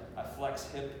 right? I flex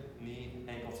hip, knee,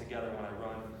 ankle together when I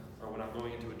run, or when I'm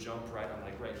going into a jump, right? I'm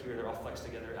like right here, they're all flexed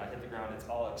together, I hit the ground, it's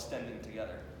all extending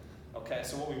together. Okay,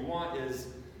 so what we want is,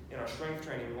 in our strength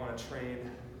training, we want to train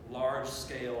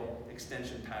large-scale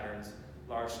extension patterns,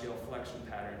 large-scale flexion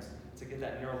patterns, to get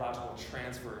that neurological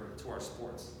transfer to our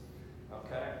sports.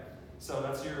 Okay? So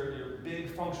that's your big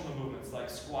functional movements, like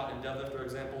squat and deadlift are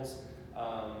examples.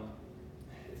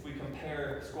 If we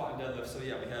compare squat and deadlift, so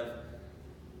yeah, we have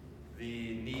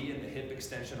the knee and the hip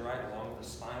extension, right, along with the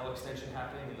spinal extension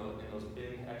happening in those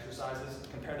big exercises.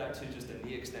 Compare that to just a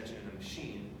knee extension in a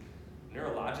machine.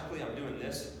 Neurologically, I'm doing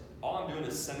this. All I'm doing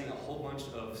is sending a whole bunch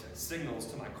of signals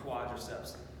to my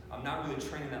quadriceps. I'm not really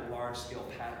training that large-scale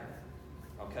pattern,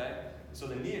 okay? So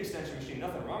the knee extension machine,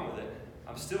 nothing wrong with it.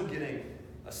 I'm still getting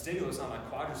a stimulus on my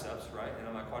quadriceps, right, and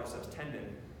on my quadriceps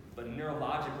tendon, but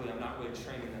neurologically, I'm not really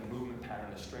training that movement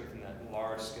pattern to strengthen that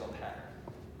large-scale pattern,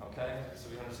 okay? So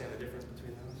we understand the difference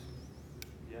between those?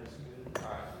 Yes? Good.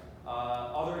 All right.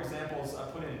 Other examples, I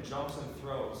put in jumps and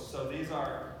throws. So these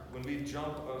are, when we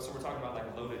jump, so we're talking about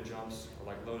like loaded jumps, or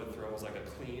like loaded throws, like a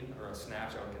clean or a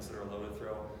snatch, I would consider a loaded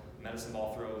throw. Medicine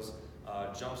ball throws,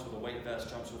 jumps with a weight vest,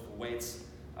 jumps with weights.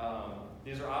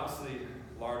 These are obviously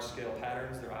large-scale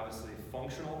patterns. They're obviously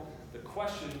functional. The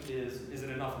question is it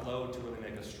enough load to really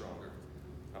make us stronger?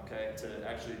 Okay, to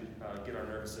actually get our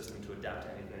nervous system to adapt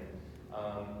to anything.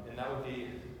 And that would be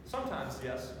sometimes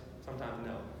yes, sometimes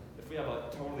no. If we have a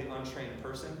totally untrained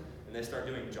person and they start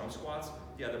doing jump squats,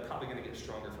 yeah, they're probably going to get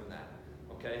stronger from that.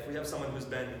 Okay, if we have someone who's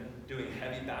been doing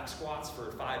heavy back squats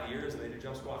for 5 years and they do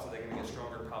jump squats, are they going to get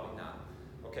stronger? Probably not.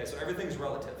 Okay, so everything's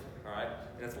relative, all right?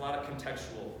 And it's a lot of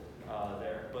contextual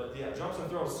there. But yeah, jumps and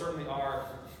throws certainly are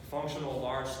functional,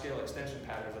 large-scale extension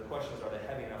patterns. The question is, are they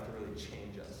heavy enough to really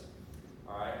change us?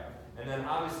 All right? And then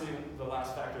obviously the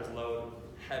last factor is load.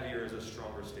 Heavier is a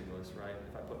stronger stimulus, right?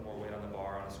 If I put more weight on the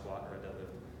bar on a squat or a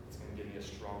deadlift, it's going to give me a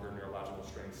stronger neurological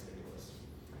strength stimulus.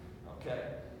 Okay,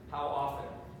 how often?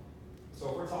 So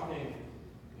if we're talking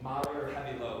moderate or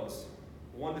heavy loads,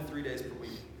 1 to 3 days per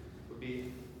week would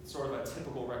be sort of a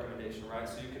typical recommendation, right?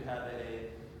 So you could have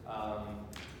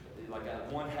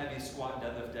one heavy squat and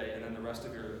deadlift day, and then the rest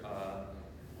of your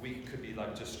week could be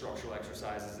like just structural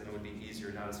exercises, and it would be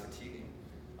easier, not as fatiguing.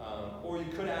 Or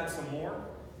you could add some more,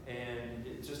 and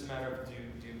it's just a matter of do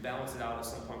you balance it out at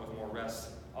some point with more rest?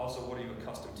 Also, what are you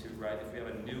accustomed to, right? If we have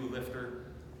a new lifter,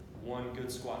 1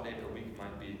 good squat day per week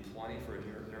might be plenty for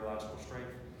neurological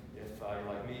strength. If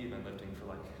you're like me, you've been lifting for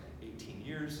like 18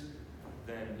 years,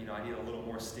 then I need a little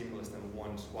more stimulus than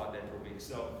 1 squat day per week.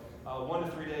 So 1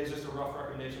 to 3 days, just a rough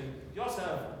recommendation. You also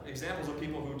have examples of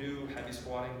people who do heavy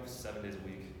squatting 7 days a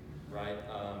week, right?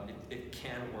 It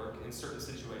can work in certain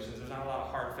situations. There's not a lot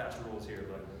of hard, fast rules here,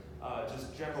 but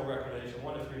just general recommendation,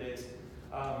 1 to 3 days.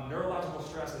 Neurological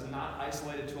stress is not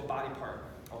isolated to a body part,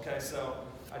 okay? So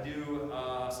I do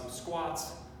some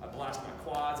squats, I blast my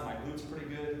quads and my glutes pretty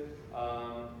good,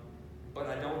 but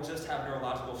I don't just have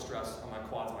neurological stress on my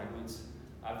quads and my glutes.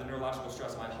 I have the neurological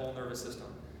stress on my whole nervous system.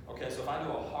 Okay, so if I do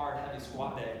a hard, heavy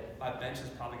squat day, my bench is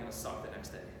probably going to suck the next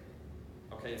day.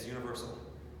 Okay, it's universal.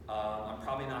 I'm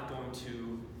probably not going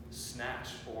to snatch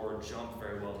or jump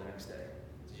very well the next day.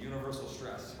 It's universal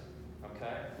stress.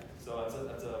 Okay, so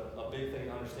that's a big thing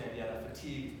to understand. Yeah, that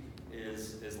fatigue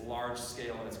is large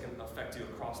scale and it's going to affect you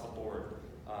across the board.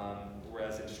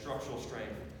 Whereas in structural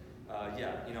strength, I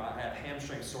have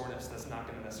hamstring soreness that's not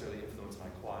going to necessarily influence my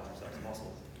quadriceps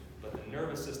muscle. but the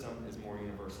nervous system is more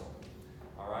universal.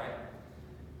 All right?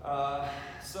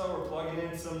 So we're plugging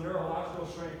in some neurological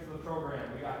strength for the program.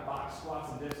 We got box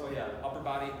squats and dips. Oh yeah, upper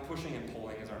body pushing and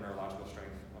pulling is our neurological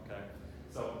strength. Okay?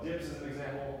 So dips is an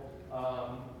example.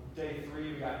 Day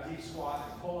 3, we got deep squat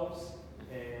and pull-ups.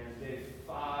 And day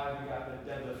 5, we got the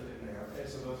deadlift in there. Okay,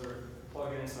 so those are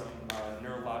plugging in some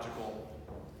neurological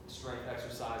strength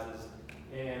exercises.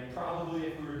 And probably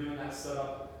if we were doing that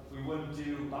setup, we wouldn't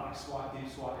do box squat, deep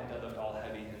squat, and deadlift all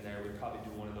heavy in there. We'd probably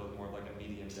do one of those more like a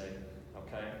medium day.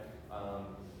 Okay?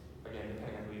 Again,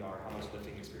 depending on who you are, how much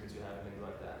lifting experience you have, and things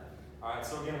like that. All right,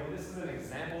 so again, this is an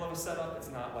example of a setup.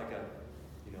 It's not like a,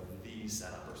 the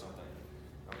setup or something.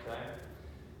 Okay?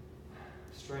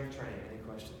 Strength training, any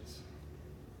questions?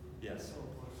 Yes? So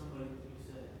for somebody you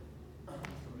said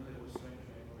familiar with strength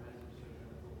training or has been strength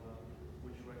training for a while,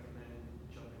 would you recommend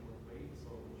jumping with weights,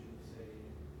 or would you say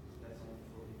that's only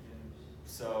for beginners?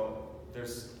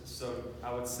 So I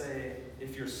would say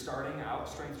if you're starting out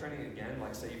strength training again,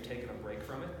 like say you've taken a break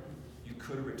from it, you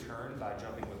could return by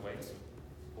jumping with weights,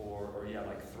 or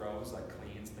like throws, like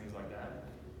cleans, things like that.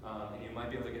 And you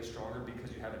might be able to get stronger because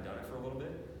you haven't done it for a little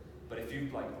bit. But if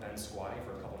you've been squatting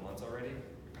for a couple months already,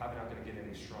 you're probably not going to get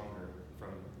any stronger from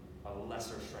a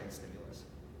lesser strength stimulus.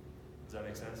 Does that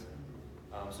make sense?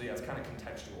 So yeah, it's kind of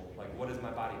contextual. Like, what is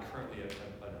my body currently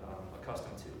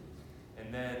accustomed to?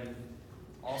 And then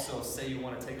also, say you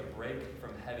want to take a break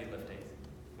from heavy lifting.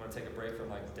 You want to take a break from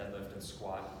like deadlift and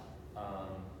squat.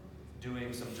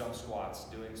 Doing some jump squats,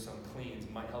 doing some cleans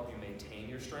might help you maintain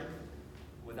your strength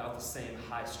without the same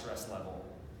high stress level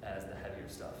as the heavier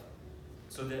stuff.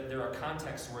 So there are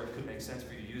contexts where it could make sense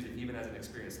for you to use it even as an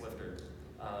experienced lifter.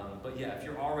 But yeah, if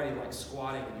you're already like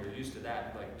squatting and you're used to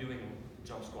that, like doing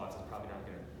jump squats is probably not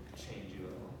going to change you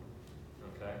at all.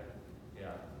 Okay?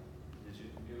 Yeah. Did you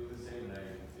do the same,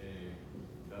 like,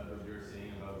 that what you're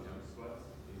saying about jump squats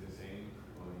is the same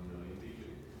on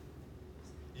Olympic?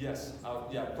 Yes.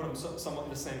 Yeah, put them somewhat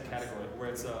in the same category where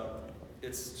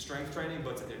it's strength training,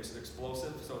 but it's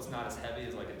explosive, so it's not as heavy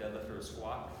as like a deadlift or a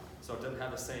squat. So it doesn't have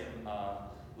the same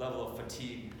level of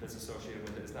fatigue that's associated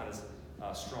with it. It's not as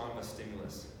strong of a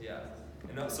stimulus. Yeah.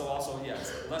 And so also, yeah,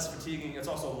 it's less fatiguing. It's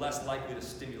also less likely to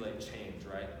stimulate change,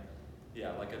 right?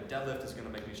 Yeah, like a deadlift is going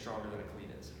to make you stronger than a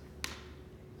clean is.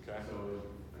 Okay. So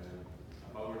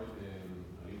a power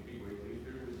Olympic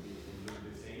weightlifter would look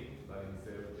the same, but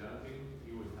instead of jumping,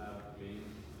 he would have clean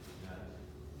snatch,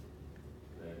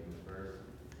 like in the first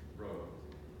row.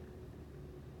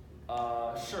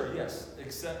 Sure, yes.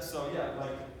 Except, so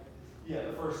yeah,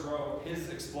 the first row, his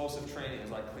explosive training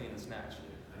is like clean and snatch.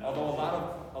 Although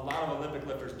a lot of Olympic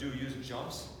lifters do use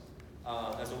jumps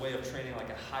as a way of training like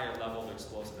a higher level of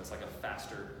explosiveness, like a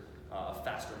faster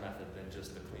method than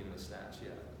just the clean and the snatch. Yeah.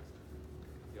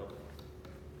 Yep.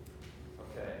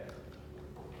 Okay.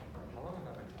 How long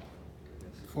have I been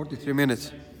talking? 43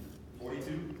 minutes.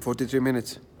 42? 43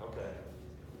 minutes. Okay.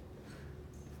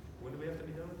 When do we have to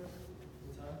be done with this?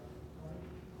 What time?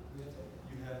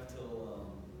 You have till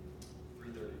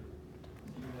 3:30.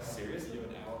 Serious? You have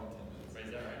an hour and 10 minutes. Wait,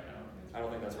 is that right? I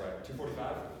don't think that's right.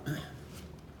 2:45?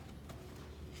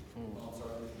 Oh, I'm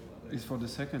sorry. It's for the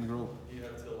second group. You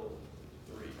have till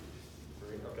 3.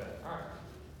 3? Okay. All right.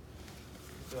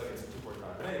 I feel like it's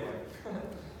 2:45. But anyway.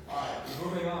 All right.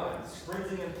 Moving on.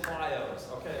 Sprinting and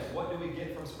plyos. Okay. What do we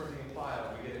get from sprinting and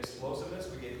plyos? We get explosiveness.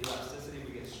 We get elasticity.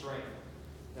 We get strength.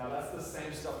 Now that's the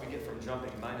same stuff we get from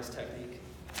jumping minus technique.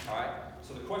 All right.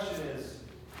 So the question is,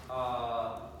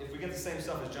 if we get the same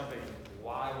stuff as jumping,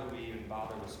 why would we even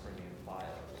bother with sprinting and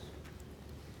plyos?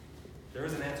 There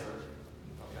is an answer.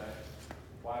 Okay.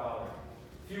 Why bother?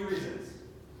 A few reasons.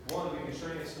 One, we can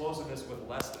train explosiveness with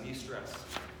less knee stress.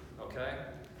 Okay?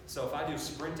 So if I do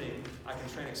sprinting, I can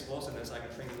train explosiveness, I can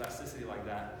train elasticity like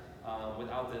that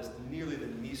without nearly the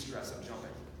knee stress of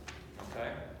jumping.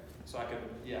 Okay? So I could,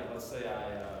 yeah, let's say I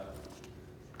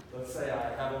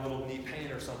have a little knee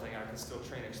pain or something, I can still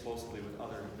train explosively with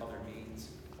other means.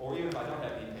 Or even if I don't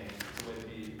have knee pain, it's a way to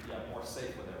be more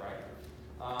safe with it, right?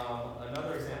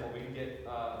 Another example, we can get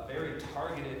very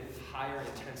targeted, higher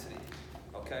intensity.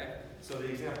 Okay? So the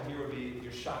example here would be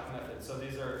your shock method. So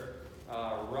these are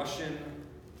Russian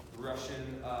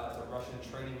it's a Russian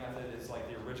training method. It's like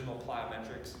the original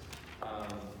plyometrics,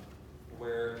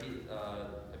 where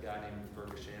a guy named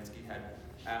Verkhoshansky had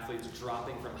athletes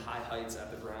dropping from high heights at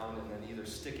the ground and then either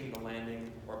sticking the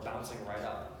landing or bouncing right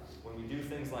up. When we do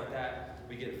things like that,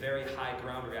 we get very high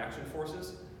ground reaction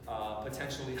forces,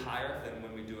 potentially higher than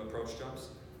when we do approach jumps.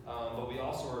 But we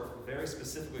also are very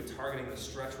specifically targeting the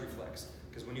stretch reflex,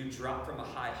 because when you drop from a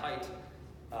high height,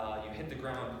 You hit the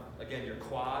ground, again, your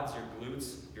quads, your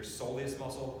glutes, your soleus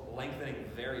muscle, lengthening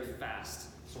very fast.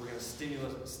 So we're going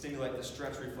to stimulate the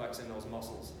stretch reflex in those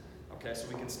muscles. Okay, so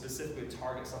we can specifically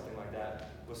target something like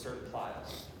that with certain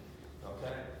plyos.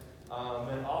 Okay,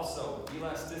 and also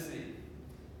elasticity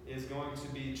is going to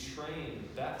be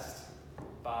trained best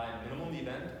by minimal knee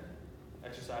bend,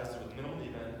 exercises with minimal knee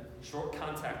bend, short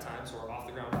contact time, so we're off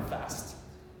the ground fast,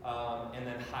 and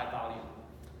then high volume.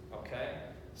 Okay,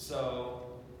 so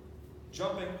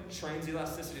jumping trains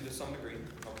elasticity to some degree.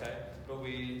 Okay, but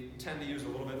we tend to use a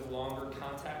little bit longer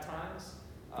contact times.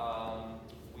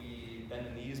 We bend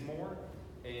the knees more,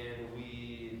 and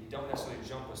we don't necessarily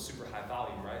jump with super high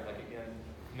volume, right? Like again,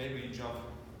 maybe you jump,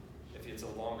 if it's a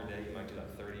longer day, you might do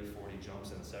like 30, 40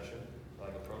 jumps in a session,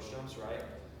 like approach jumps, right?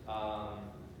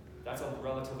 That's a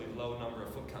relatively low number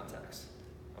of foot contacts.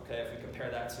 Okay, if we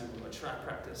compare that to a track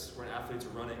practice where an athlete's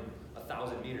running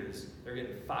 1,000 meters, they're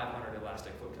getting 500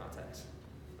 elastic foot contacts.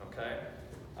 Okay?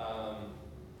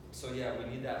 So yeah, we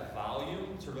need that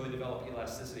volume to really develop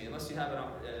elasticity, unless you have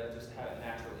it, just have it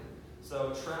naturally.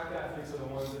 So track athletes are the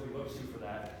ones that we look to for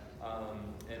that.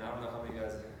 And I don't know how many of you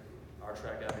guys are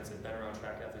track athletes, have been around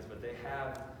track athletes, but they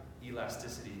have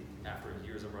elasticity after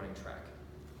years of running track.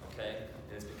 Okay?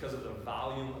 And it's because of the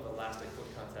volume of elastic foot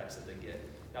contacts that they get.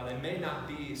 Now they may not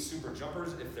be super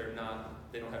jumpers if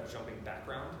they don't have jumping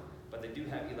background, but they do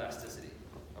have elasticity.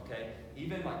 Okay?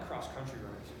 Even like cross-country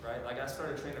runners, right? Like I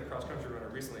started training a cross-country runner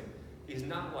recently. He's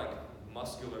not like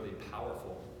muscularly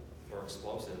powerful or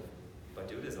explosive, but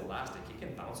dude is elastic. He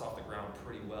can bounce off the ground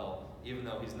pretty well, even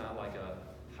though he's not like a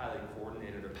highly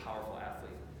coordinated or powerful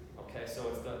athlete. Okay, so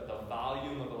it's the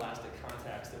volume of elastic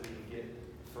contacts that we can get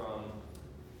from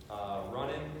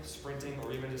running, sprinting,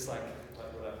 or even just like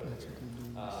what I put in here.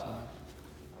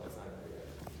 It's not there yet.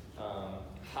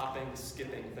 Hopping,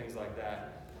 skipping, things like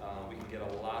that. We can get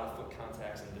a lot of foot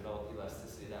contacts and develop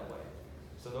elasticity that way.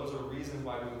 So those are reasons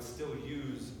why we would still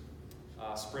use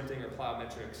sprinting or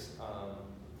plyometrics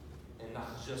and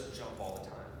not just jump all the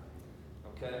time.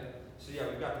 Okay? So yeah,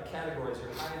 we've got the categories here.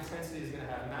 High intensity is going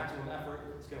to have maximum effort.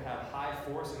 It's going to have high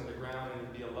force into the ground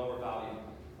and be a lower volume.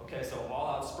 Okay, so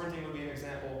all-out sprinting would be an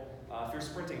example. If you're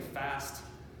sprinting fast,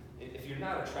 if you're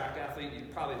not a track athlete,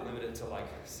 you'd probably limit it to like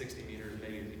 60 meters,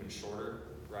 maybe even shorter,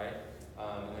 right?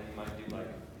 And then you might do like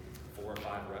 4 or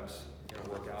 5 reps in a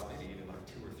workout, maybe even like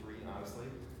 2 or 3, honestly.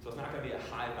 So it's not going to be a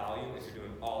high volume if you're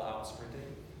doing all-out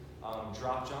sprinting.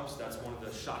 Drop jumps, that's one of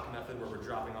the shock method where we're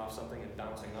dropping off something and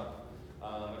bouncing up.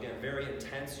 Again, very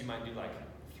intense. You might do like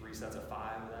 3 sets of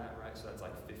 5 of that, right? So that's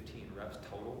like 15 reps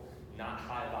total. Not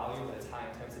high volume, but it's high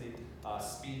intensity.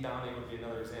 Speed bounding would be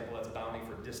another example. That's bounding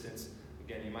for distance.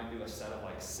 Again, you might do a set of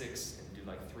like 6 and do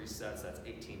like 3 sets. That's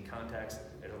 18 contacts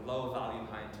at a low volume,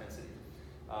 high intensity.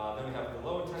 Then we have the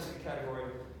low intensity category.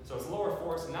 So it's lower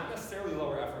force, not necessarily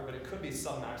lower effort, but it could be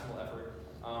sub-maximal effort.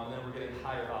 And then we're getting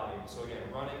higher volume. So again,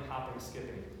 running, hopping,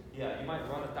 skipping. Yeah, you might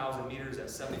run 1,000 meters at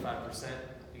 75%.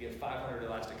 You get 500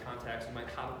 elastic contacts. You might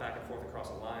hop back and forth across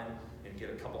a line and get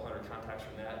a couple hundred contacts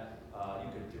from that. You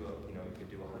could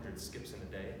do 100 skips in a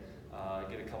day.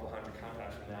 Get a couple hundred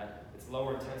contacts from that. It's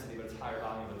lower intensity, but it's higher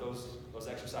volume. But those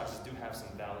exercises do have some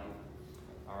value.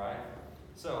 All right.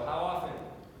 So how often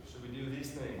should we do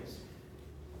these things?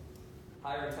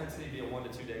 Higher intensity be a 1 to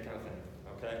 2 day kind of thing.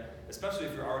 Okay. Especially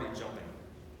if you're already jumping.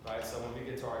 Right. So when we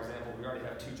get to our example, we already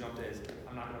have 2 jump days.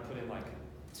 I'm not going to put in like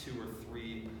 2 or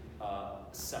 3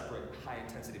 separate high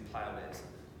intensity plyo days.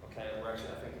 Okay. We're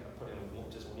actually, I think, I put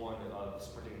in just one of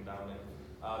sprinting and bounding.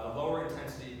 The lower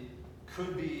intensity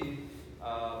could be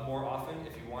more often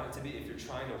if you want it to be. If you're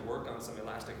trying to work on some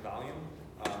elastic volume,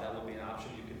 that will be an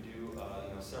option. You could do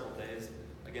several days.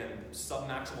 Again,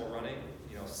 sub-maximal running,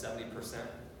 70%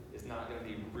 is not going to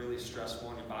be really stressful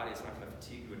on your body. It's not going to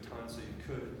fatigue you a ton, so you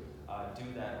could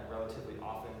do that relatively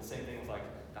often. The same thing with like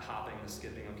the hopping, the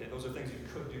skipping. Okay, those are things you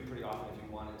could do pretty often if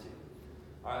you wanted to.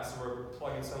 All right, so we're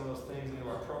plugging some of those things into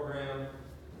our program.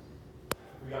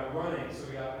 We got running, so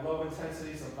we got low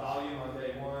intensity, some volume on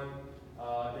day 1.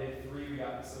 Day 3, we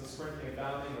got some sprinting and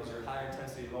bounding. Those are high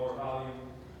intensity, lower volume.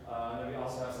 And then we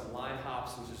also have some line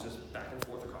hops, which is just back and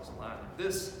forth across the line like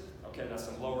this. Okay, that's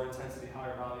some lower intensity,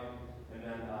 higher volume. And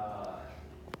then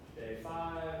day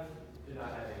 5, did not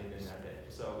have any in that day.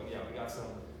 So we got some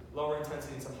lower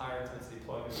intensity and some higher intensity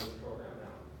plugged into the program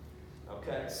now.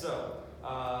 Okay, so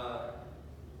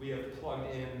we have plugged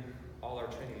in all our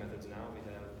training methods now. We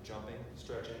have jumping,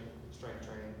 stretching, strength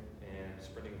training, and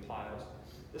sprinting and plyos.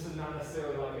 This is not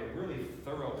necessarily like a really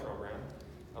thorough program.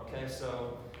 Okay,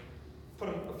 so put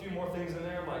a few more things in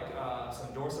there, like some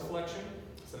dorsiflexion,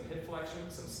 some hip flexion,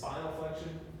 some spinal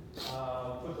flexion,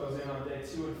 Put those in on day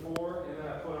 2 and 4, and then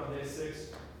I put on day 6,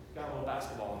 got a little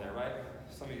basketball in there, right?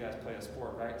 Some of you guys play a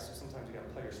sport, right? So sometimes you got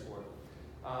to play your sport.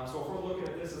 So if we're looking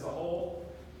at this as a whole,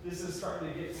 this is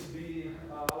starting to get to be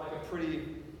like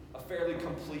a fairly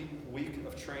complete week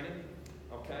of training,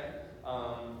 okay?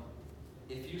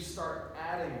 If you start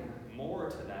adding more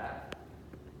to that,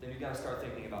 then you got to start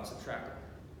thinking about subtracting,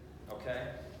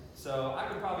 okay? So I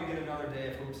could probably get another day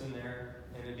of hoops in there,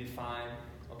 and it'd be fine.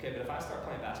 Okay, but if I start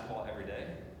playing basketball every day,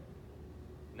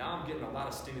 now I'm getting a lot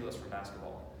of stimulus from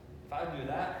basketball. If I do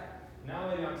that, now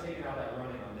maybe I'm taking out that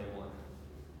running on day 1.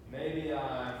 Maybe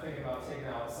I'm thinking about taking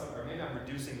out some, or maybe I'm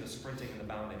reducing the sprinting and the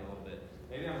bounding a little bit.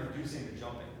 Maybe I'm reducing the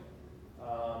jumping.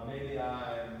 Maybe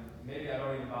I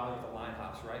don't even bother with the line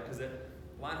hops, right? Because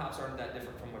line hops aren't that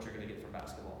different from what you're going to get from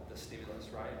basketball, the stimulus,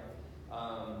 right?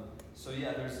 So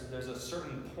yeah, there's a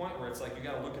certain point where it's like you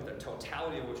got to look at the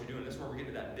totality of what you're doing. This is where we get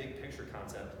to that big picture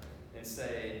concept and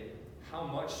say, how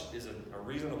much is a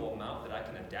reasonable amount that I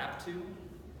can adapt to,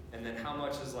 and then how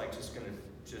much is like just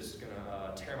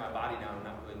gonna tear my body down and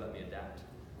not really let me adapt.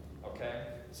 Okay,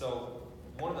 so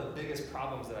one of the biggest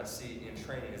problems that I see in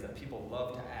training is that people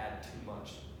love to add too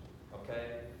much.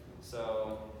 Okay,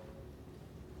 so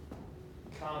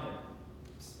common,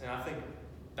 and I think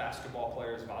basketball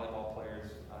players, volleyball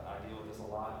players, I deal with this a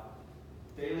lot.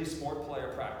 Daily sport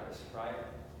player practice, right?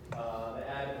 They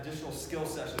add additional skill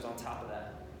sessions on top of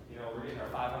that. You know, we're getting our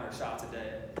 500 shots a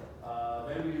day.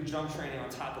 Maybe we do jump training on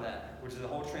top of that, which is a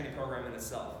whole training program in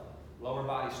itself. Lower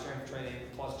body strength training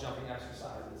plus jumping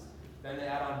exercises. Then they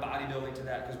add on bodybuilding to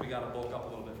that because we got to bulk up a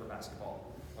little bit for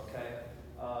basketball. Okay?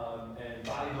 And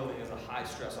bodybuilding is a high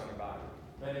stress on your body.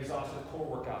 Then exhaustive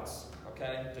core workouts.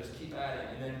 Okay? Just keep adding.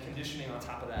 And then conditioning on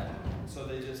top of that. So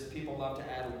people love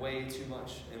to add way too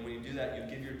much. And when you do that,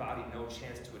 you give your body no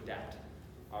chance to adapt.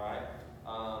 All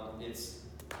right? It's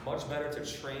much better to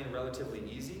train relatively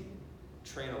easy,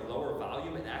 train a lower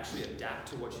volume, and actually adapt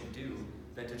to what you do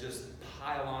than to just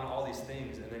pile on all these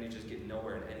things and then you just get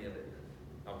nowhere in any of it.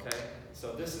 Okay?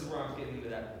 So this is where I'm getting into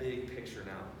that big picture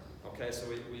now. Okay? So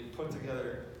we put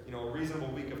together, you know, a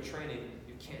reasonable week of training.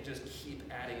 You can't just keep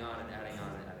adding on and adding on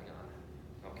and adding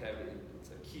on. Okay? It's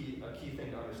a key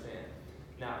thing to understand.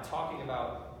 Now, talking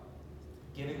about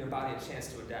giving your body a chance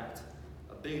to adapt,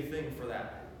 a big thing for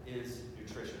that is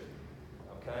nutrition.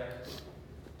 Okay?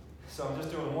 So I'm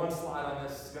just doing one slide on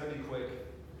this. It's going to be quick.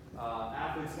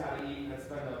 Athletes got to eat. That's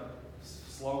been a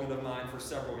slogan of mine for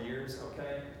several years.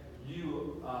 Okay?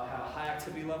 You have a high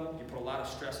activity level. You put a lot of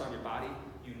stress on your body.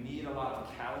 You need a lot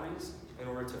of calories in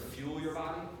order to fuel your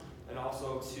body and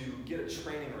also to get a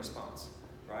training response.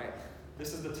 Right?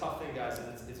 This is the tough thing, guys.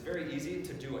 It's very easy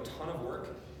to do a ton of work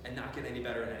and not get any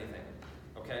better at anything.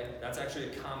 Okay? That's actually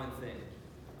a common thing.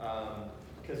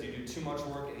 Because you do too much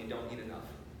work and you don't eat enough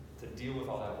to deal with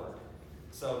all that work.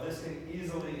 So this can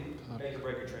easily make or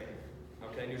break your training.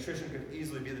 Okay, nutrition could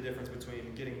easily be the difference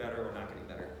between getting better or not getting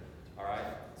better. All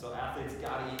right, so athletes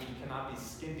gotta eat. You cannot be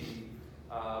skimpy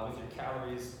with your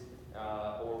calories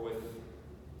or with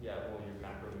your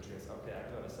macronutrients. Okay, I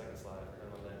can go on a second slide. I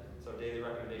forgot about that. So daily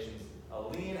recommendations: a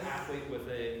lean athlete with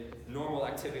a normal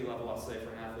activity level, I'll say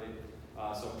for an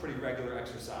athlete. So pretty regular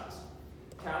exercise.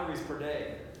 Calories per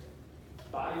day.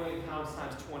 Body weight in pounds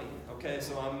times 20. Okay,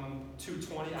 so I'm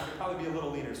 220. I could probably be a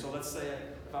little leaner. So let's say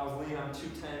if I was lean, I'm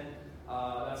 210.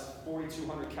 That's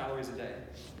 4,200 calories a day.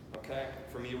 Okay,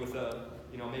 for me with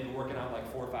maybe working out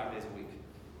like 4 or 5 days a week.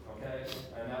 Okay,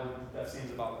 and that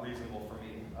seems about reasonable for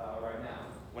me right now.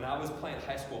 When I was playing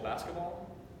high school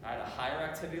basketball, I had a higher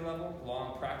activity level,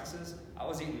 long practices. I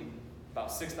was eating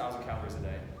about 6,000 calories a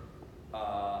day.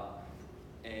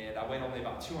 And I weighed only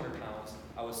about 200 pounds.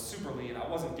 I was super lean. I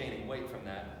wasn't gaining weight from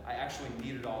that. I actually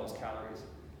needed all those calories.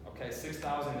 Okay,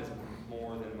 6,000 is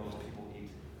more than most people eat.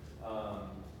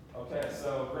 Okay,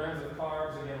 so grams of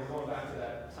carbs, again, we're going back to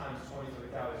that times 20 for the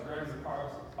calories. Grams of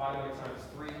carbs, body weight times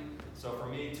 3. So for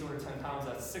me, 210 pounds,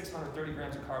 that's 630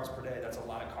 grams of carbs per day. That's a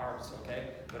lot of carbs,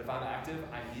 okay? But if I'm active,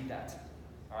 I need that.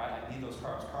 All right, I need those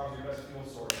carbs. Carbs are your best fuel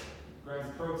source. Grams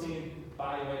of protein,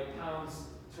 body weight pounds,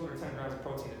 210 grams of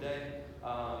protein a day.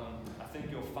 I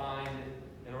think you'll find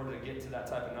in order to get to that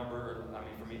type of number,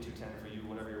 for me 210, for you,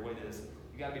 whatever your weight is,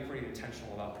 you got to be pretty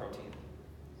intentional about protein.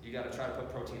 You got to try to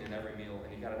put protein in every meal, and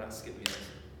you got to not skip meals,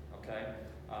 okay?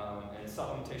 And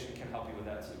supplementation can help you with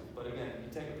that too. But again, you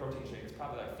take a protein shake, it's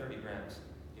probably like 30 grams,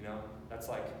 you know? That's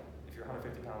like, if you're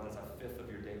 150 pounds, that's a fifth of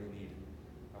your daily need.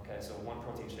 Okay, so one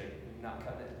protein shake, you're not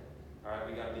cutting it. All right,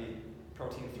 we got to be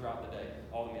protein throughout the day,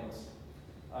 all the meals.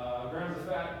 Grams of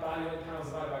fat, body weight pounds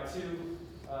divided by 2.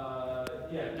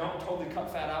 Don't totally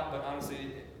cut fat out, but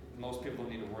honestly, most people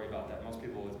don't need to worry about that. Most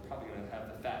people is probably going to have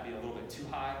the fat be a little bit too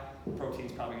high,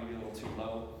 protein's probably going to be a little too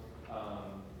low.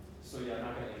 So yeah, I'm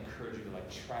not going to encourage you to like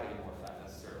try to get more fat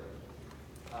necessarily.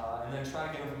 And then try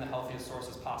to get them from the healthiest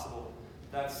sources possible.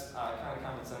 That's kind of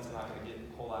common sense. I'm not going to get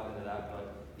a whole lot into that,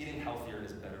 but eating healthier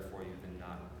is better for you than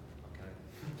not. Okay.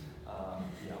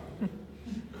 Yeah.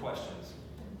 Questions?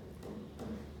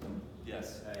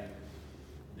 Yes.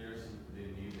 There's the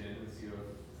new tendency of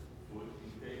food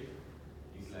intake.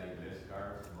 It's like less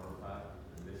carbs, more fat,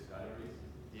 and less calories.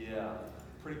 Yeah.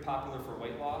 Pretty popular for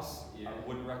weight loss. Yeah. I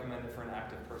wouldn't recommend it for an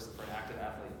active person, for an active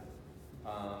athlete.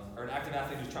 Or an active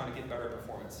athlete who's trying to get better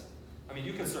performance. I mean,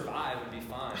 you can survive and be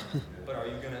fine, but are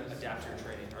you going to adapt your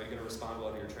training? Are you going to respond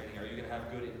well to your training? Are you going to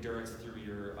have good endurance through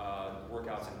your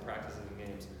workouts and practices and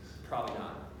games? Probably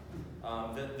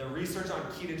not. The research on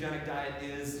ketogenic diet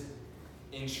is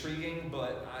intriguing,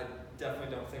 but I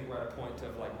definitely don't think we're at a point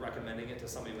of like recommending it to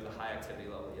somebody with a high activity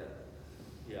level yet.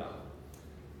 Yeah.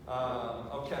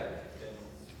 Okay.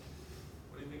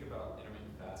 What do you think about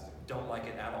intermittent fasting? Don't like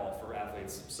it at all for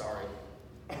athletes. Sorry.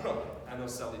 I know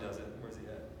Sully does it. Where's he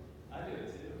at? I do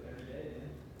it too, every day, man.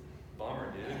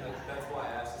 Bummer, dude. That's why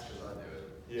I asked, because I do it.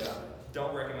 Yeah.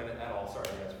 Don't recommend it at all.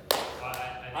 Sorry, guys. Well,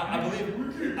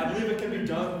 I believe it can be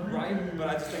done right, but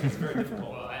I just think it's very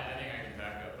difficult. Well, I think I can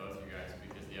back up both of you guys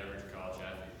because the average college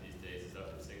athlete these days is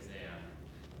up at 6 a.m.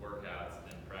 workouts,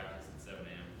 then practice at 7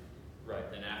 a.m. Right.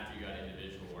 Then after you got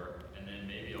individual work, and then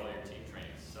maybe all your team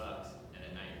training sucks, and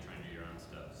at night you're trying to do your own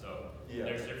stuff. So Yeah.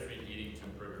 there's difference between eating to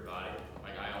improve your body.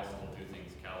 Like I also will do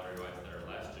things calorie-wise that are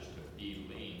less just to be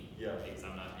lean. Yeah. Because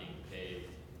I'm not being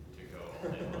paid to go all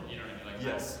day long. You know what I mean? Like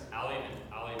Yes. I'll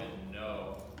even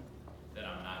know that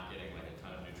I'm not getting like a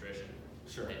ton of nutrition.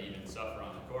 Sure. And even suffer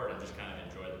on the court and just kind of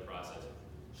enjoy the process of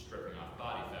stripping off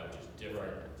body fat, which is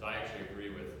different. Right. So I actually agree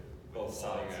with Both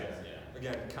all you sides. guys. Yeah.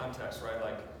 Again, context, right?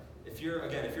 Like if you're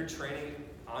training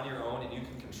on your own and you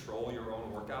can control your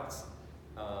own workouts,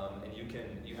 and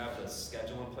you have the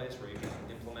schedule in place where you can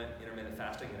implement intermittent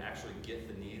fasting and actually get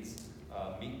the needs,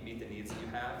 meet the needs that you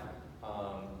have.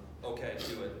 Okay,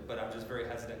 do it. But I'm just very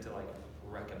hesitant to like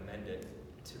recommend it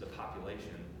to the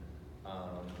population.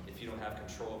 If you don't have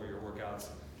control over your workouts,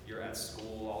 you're at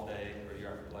school all day or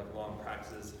you're at like long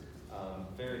practices.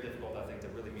 Very difficult, I think, to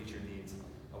really meet your needs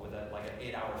with that like an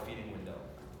 8-hour feeding window.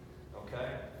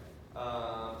 Okay.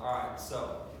 All right.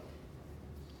 So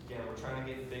again, we're trying to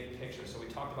get big picture. So we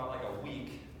talked about like a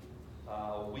week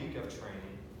of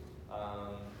training.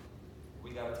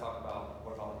 We got to talk about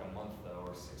what about like a month though,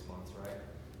 or 6 months, right?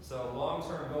 So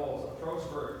long-term goals. Approach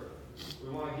vert. We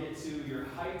want to get to your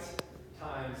height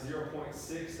times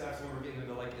 0.6. That's when we're getting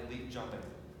into like elite jumping.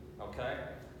 Okay.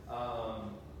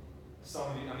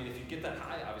 Some of you, I mean, if you get that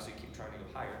high, obviously keep trying to go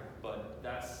higher. But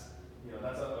that's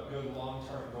a good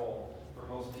long-term goal for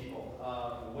most people.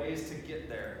 Ways to get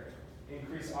there.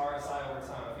 Increase RSI over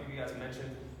time. I think you guys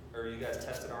mentioned, or you guys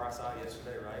tested RSI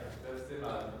yesterday, right? That's the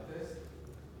test?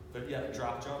 But yeah, the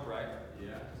drop jump, right?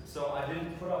 Yeah. So I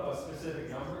didn't put up a specific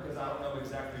number because I don't know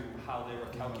exactly how they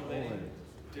were calculating.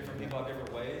 Different people have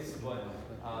different ways, but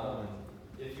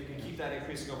if you can keep that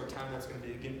increasing over time, that's going to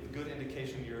be a good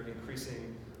indication you're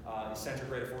increasing eccentric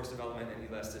rate of force development and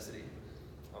elasticity.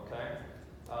 Okay?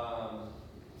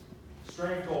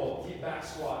 Strength goal, keep back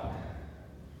squat.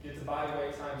 Get to body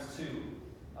weight times 2.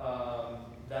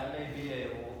 That may be a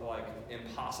like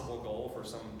impossible goal for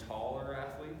some taller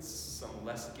athletes, some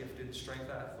less gifted strength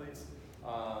athletes,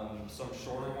 some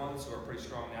shorter ones who are pretty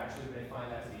strong naturally may find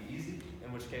that to be easy.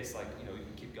 In which case, like you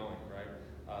can keep going, right?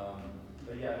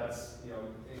 But yeah, that's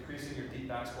increasing your deep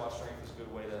back squat strength is a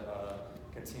good way to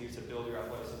continue to build your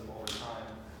athleticism over time.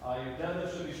 Your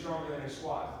deadlift should be stronger than your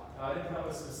squat. I didn't put up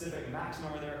a specific max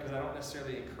number there because I don't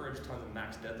necessarily encourage tons of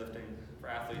max deadlifting for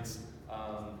athletes.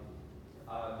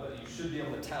 But you should be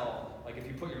able to tell, like if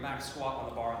you put your max squat on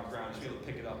the bar on the ground, you should be able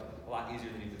to pick it up a lot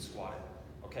easier than you could squat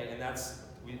it. Okay, and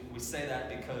we say that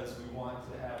because we want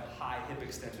to have high hip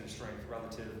extension strength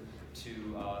relative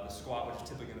to the squat, which is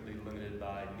typically going to be limited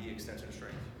by knee extension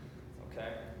strength.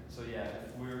 Okay, so yeah,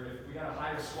 if we got a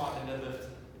higher squat than deadlift,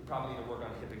 we probably need to work on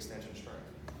hip extension strength.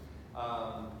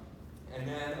 And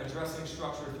then addressing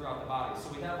structure throughout the body.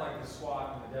 So we have like the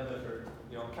squat and the deadlift are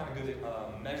kind of good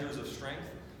measures of strength,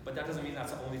 but that doesn't mean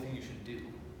that's the only thing you should do.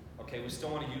 Okay, we still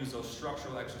want to use those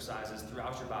structural exercises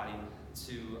throughout your body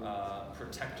to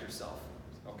protect yourself.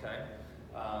 Okay.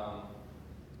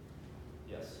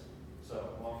 Yes. So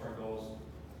long-term goals,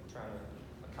 trying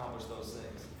to accomplish those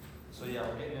things. So yeah,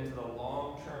 we're getting into the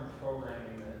long-term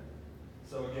programming then.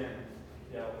 So again,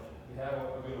 yeah, we have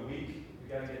a good week. We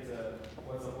got to get to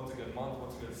what's a good month,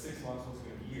 what's a good 6 months, what's a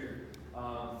good year.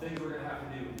 Things we're gonna have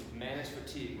to do, manage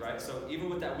fatigue, right? So even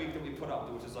with that week that we put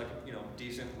up, which is like,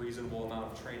 decent, reasonable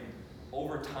amount of training,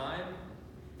 over time,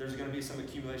 there's gonna be some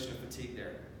accumulation of fatigue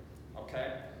there,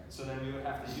 okay? So then we would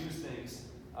have to use things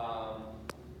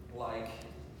like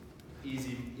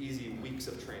easy weeks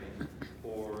of training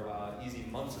or easy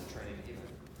months of training even,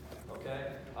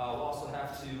 okay? We'll also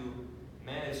have to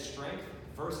manage strength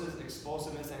versus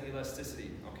explosiveness and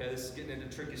elasticity, okay? This is getting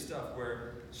into tricky stuff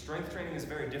where strength training is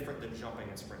very different than jumping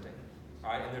and sprinting,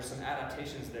 all right? And there's some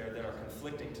adaptations there that are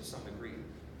conflicting to some degree.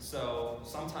 So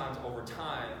sometimes over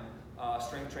time,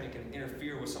 strength training can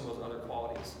interfere with some of those other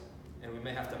qualities. And we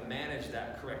may have to manage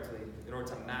that correctly in order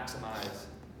to maximize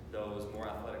those more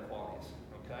athletic qualities,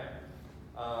 okay?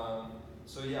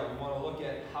 So yeah, we want to look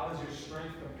at how does your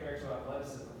strength compare to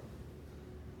athleticism?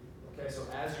 Okay, so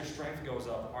as your strength goes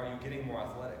up, are you getting more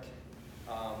athletic?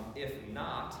 If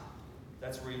not,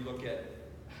 that's where you look at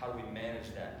how do we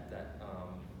manage that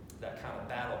kind of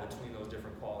battle between those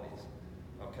different qualities,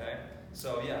 okay?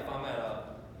 So yeah, if I'm at a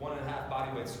 1.5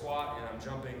 body weight squat and I'm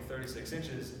jumping 36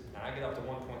 inches, and I get up to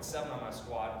 1.7 on my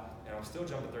squat, and I'm still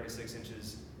jumping 36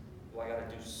 inches, well, I gotta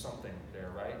do something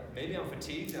there, right? Maybe I'm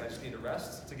fatigued and I just need to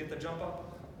rest to get the jump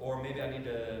up, or maybe I need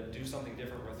to do something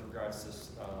different with regards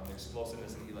to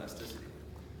explosiveness and elasticity,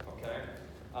 okay?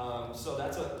 So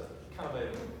that's a kind of a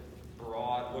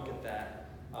broad look at that,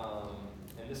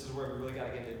 and this is where we really gotta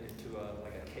get into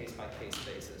like a case-by-case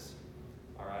basis,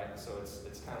 all right? So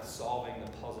it's kind of solving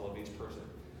the puzzle of each person.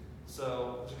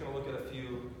 So I'm just gonna look at a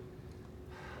few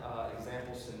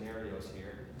example scenarios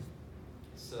here.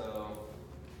 So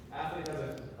athlete has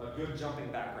a good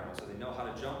jumping background, so they know how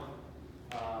to jump.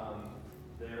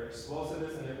 Their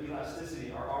explosiveness and their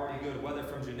elasticity are already good, whether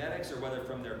from genetics or whether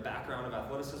from their background of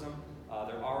athleticism.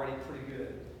 They're already pretty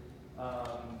good.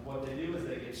 What they do is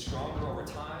they get stronger over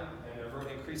time, and their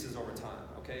vert increases over time.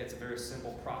 Okay, it's a very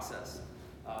simple process.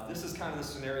 This is kind of the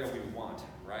scenario we want,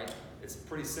 right? It's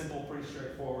pretty simple, pretty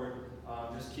straightforward.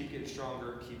 Just keep getting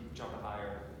stronger, keep jumping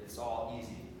higher. It's all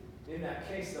easy. In that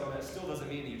case, though, that still doesn't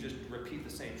mean that you just repeat the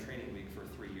same training week for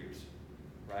 3 years,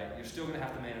 right? You're still going to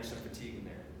have to manage some fatigue in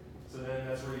there. So then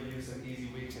that's where you use some easy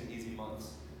weeks and easy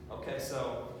months. Okay,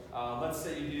 so let's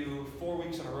say you do 4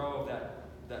 weeks in a row of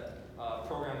that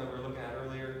program that we were looking at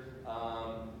earlier.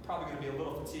 Probably going to be a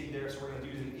little fatigued there, so we're going to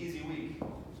use an easy week.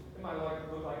 It might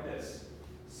look like this.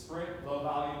 Sprint, low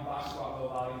volume, box squat, low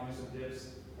volume, do some dips.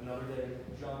 Another day,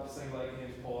 jump, single leg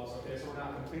hinge pull-ups. Okay, so we're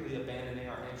not completely abandoning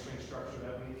our hamstring structure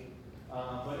that week,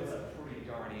 but it's a pretty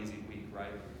darn easy week,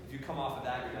 right? If you come off of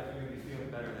that, you're definitely going to be feeling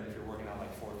better than if you're working out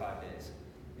like 4 or 5 days.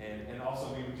 And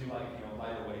also we would do like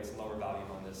lighter weights, lower volume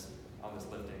on this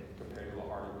lifting compared to a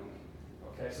harder week.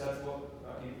 Okay, so that's what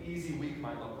an easy week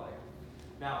might look like.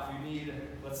 Now, if you need,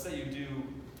 let's say you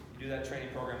do that training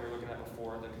program we were looking at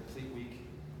before, the complete week,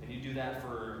 and you do that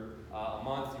for a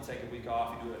month, you take a week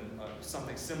off, you do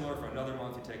something similar for another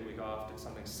month, you take a week off, do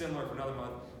something similar for another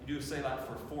month, you do say that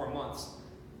for 4 months.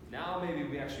 Now maybe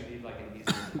we actually need like an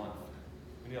easier month.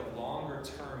 We need a longer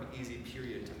term easy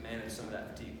period to manage some of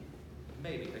that fatigue.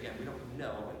 Maybe, again, we don't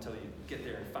know until you get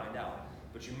there and find out,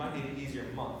 but you might need an easier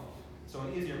month. So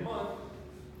an easier month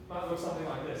might look something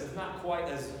like this. It's not quite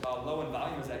as low in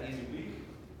volume as that easy week,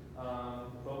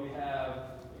 but we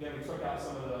have, again, we took out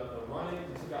some of the running,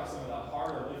 we took out some of the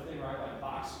harder lifting, right? Like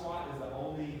box squat is the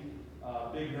only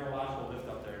big neurological lift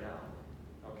up there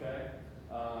now, okay?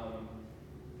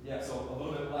 Yeah, so a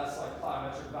little bit less like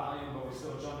plyometric volume, but we're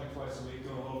still jumping twice a week,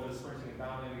 doing a little bit of sprinting and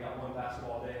bounding. We got 1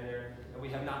 basketball day in there, and we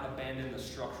have not abandoned the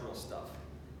structural stuff,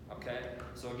 okay?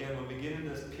 So again, when we get into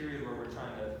this period where we're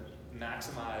trying to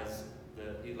maximize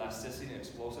the elasticity and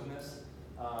explosiveness,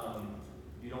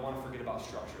 you don't want to forget about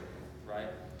structure, right?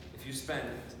 If you spend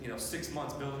 6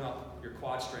 months building up your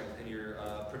quad strength and you're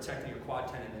protecting your quad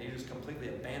tendon, and you just completely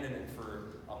abandon it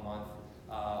for a month,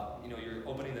 you're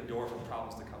opening the door for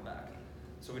problems to come back.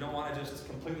 So we don't want to just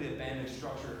completely abandon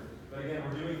structure. But again,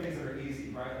 we're doing things that are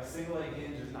easy, right? A single leg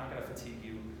hinge is not going to fatigue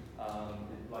you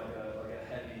like a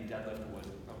heavy deadlift would,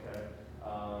 okay?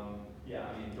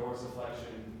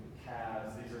 Dorsiflexion,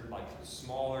 calves, these are like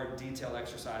smaller detail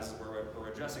exercises where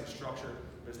we're addressing structure,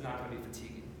 but it's not going to be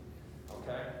fatiguing,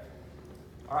 okay?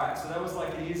 All right, so that was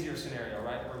like the easier scenario,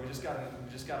 right? Where we just got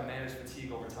to manage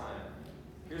fatigue over time.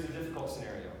 Here's a difficult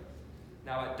scenario.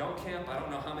 Now at Dunk Camp, I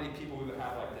don't know how many people we would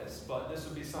have like this, but this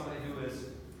would be somebody who is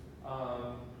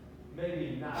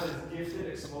maybe not as gifted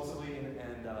explosively and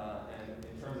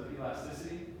in terms of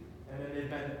elasticity, and then they've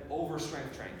been over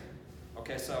strength trained.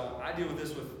 Okay, so I deal with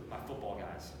this with my football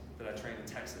guys that I train in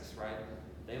Texas, right?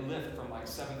 They lift from like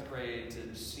 7th grade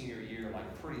to senior year,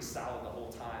 like pretty solid the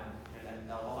whole time, and then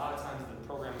a lot of times the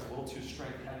program is a little too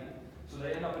strength heavy. So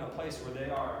they end up in a place where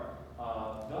they are,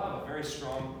 they'll have a very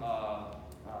strong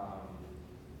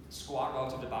squat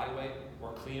relative to body weight,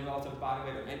 or clean relative to body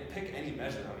weight, or pick any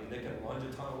measure. I mean, they can lunge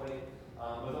a ton of weight,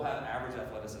 but they'll have average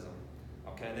athleticism.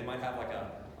 Okay, they might have like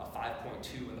a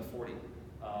 5.2 in the 40.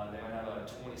 They might have a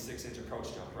 26-inch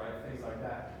approach jump, right? Things like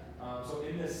that. So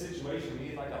in this situation, we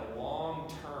need like a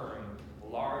long-term,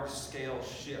 large-scale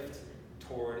shift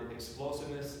toward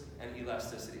explosiveness and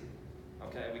elasticity.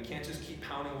 Okay, we can't just keep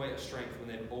pounding away at strength when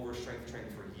they've over-strength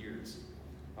trained for years.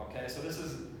 Okay, so this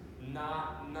is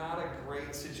not a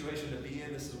great situation to be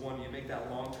in. This is one you make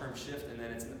that long-term shift, and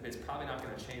then it's probably not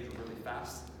going to change really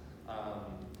fast.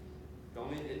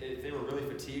 If they were really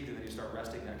fatigued and then you start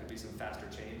resting, that could be some faster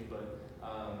change. But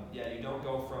yeah, you don't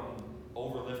go from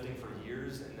overlifting for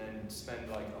years and then spend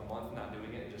like a month not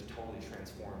doing it and just totally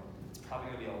transform. It's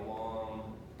probably going to be a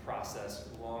long process,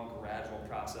 long gradual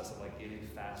process of like getting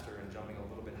faster and jumping a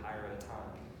little bit higher at a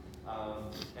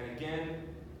time. And again,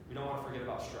 we don't want to forget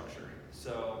about structure.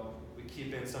 So we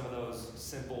keep in some of those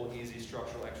simple, easy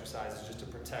structural exercises just to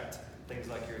protect things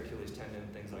like your Achilles tendon,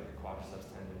 things like your quadriceps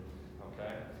tendon.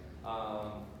 Okay.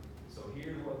 So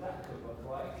here's what that could look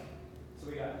like. So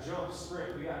we got jump,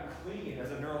 sprint, we got clean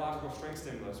as a neurological strength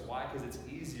stimulus. Why? Because it's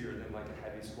easier than like a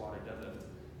heavy squat or deadlift,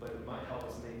 but it might help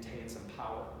us maintain some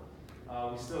power.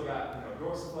 We still got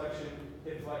dorsiflexion,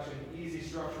 hip flexion, easy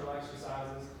structural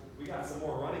exercises. We got some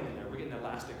more running in there. We're getting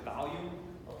elastic volume.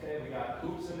 Okay, we got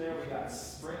hoops in there. We got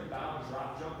sprint, bound,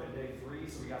 drop, jump in day 3.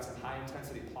 So we got some high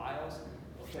intensity plyos.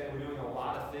 Okay, we're doing a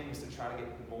lot of things to try to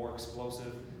get more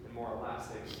explosive and more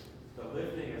elastic. The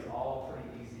lifting is all pretty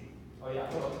easy. Oh yeah,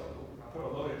 I put a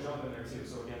loaded jump in there too.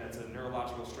 So again, that's a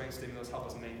neurological strength stimulus, help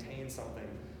us maintain something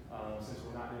since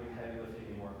we're not doing heavy lifting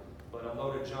anymore. But a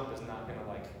loaded jump is not gonna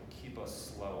like keep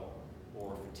us slow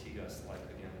or fatigue us like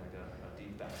a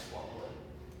deep back squat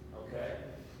would. Okay?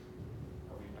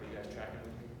 Are you guys tracking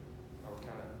with me?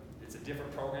 It's a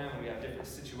different program, we have different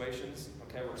situations.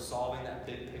 Okay, we're solving that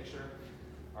big picture.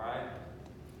 All right.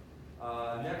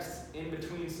 Next, in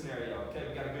between scenario. Okay,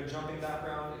 we got a good jumping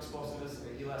background, explosiveness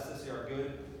and elasticity are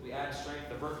good. We add strength,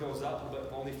 the vert goes up,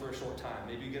 but only for a short time.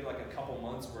 Maybe you get like a couple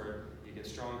months where you get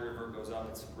stronger, vert goes up,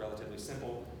 it's relatively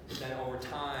simple. But then over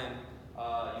time,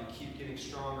 you keep getting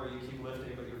stronger, you keep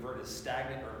lifting, but your vert is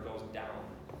stagnant or it goes down.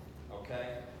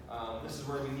 Okay? This is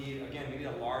where we need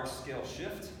a large scale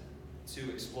shift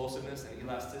to explosiveness and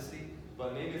elasticity,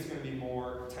 but maybe it's going to be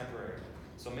more temporary.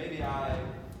 So maybe I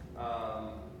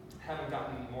haven't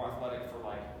gotten more athletic for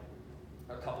like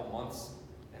a couple months,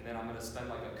 and then I'm going to spend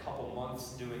like a couple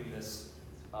months doing this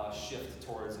shift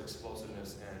towards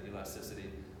explosiveness and elasticity.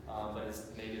 But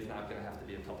maybe it's not going to have to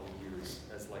be a couple years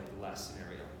as like the last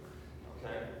scenario.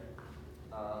 Okay?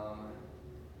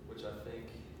 Which I think,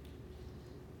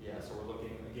 yeah, so we're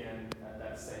looking again at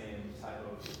that same type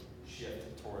of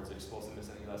shift towards explosiveness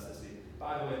and elasticity.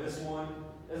 By the way, this one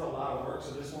is a lot of work,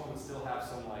 so this one would still have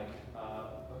some like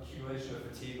accumulation of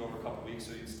fatigue over a couple weeks,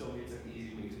 so you'd still need some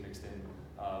easy weeks mixed in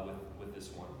with this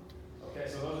one. Okay,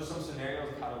 so those are some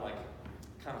scenarios of how to like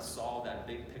kind of solve that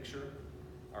big picture.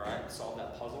 All right, solve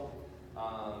that puzzle.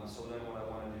 So then what I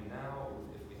want to do now,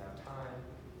 if we have time,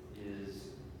 is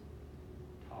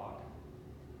talk.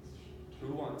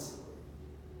 Who wants?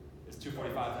 Is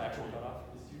 2:45 the actual cutoff?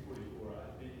 It's 2:44.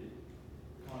 I think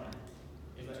Connor.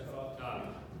 Is that cutoff?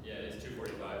 Yeah, it's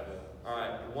 2:45 though. All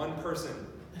right, one person,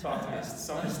 talk to me.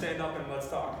 Somebody stand up and let's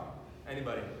talk.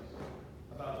 Anybody?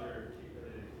 About their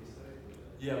case study?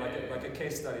 Yeah, like a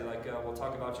case study. Like we'll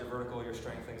talk about your vertical, your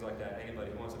strength, things like that.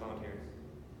 Anybody who wants to volunteer?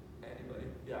 Anybody?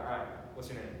 Yeah. All right. What's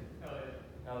your name? Elliot.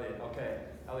 Elliot. Okay.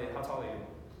 Elliot, how tall are you?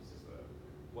 6 foot.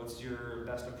 What's your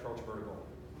best approach vertical?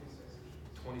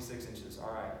 26. 26 inches.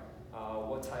 All right.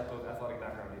 What type of athletic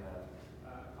background do you have?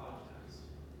 College tennis.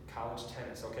 College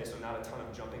tennis. Okay, so not a ton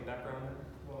of jumping background then?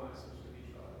 Well, I switched to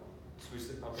beach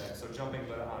volleyball. Okay, so jumping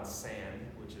but on sand,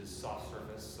 which is soft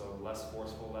surface, so less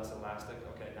forceful, less elastic.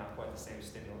 Okay, not quite the same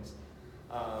stimulus.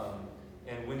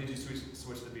 And when did you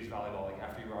switch to beach volleyball? Like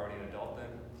after you were already an adult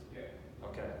then? Yeah.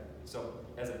 Okay, so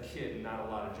as a kid, not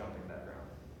a lot of jumping background.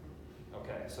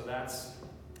 Okay, so that's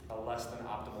a less than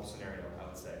optimal scenario, I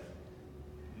would say.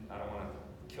 I don't want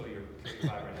to kill your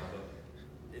vibe right now, but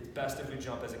it's best if we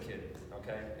jump as a kid,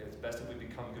 okay? It's best if we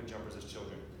become good jumpers as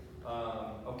children.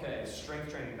 Okay,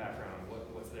 strength training background,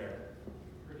 what's there?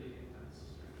 Pretty intense.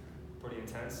 Pretty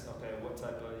intense? Okay, what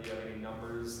type of, do you have any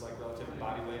numbers, like relative to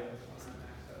body weight?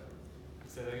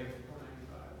 Say that again?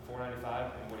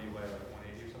 495, and what do you weigh, like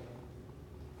 180 or something?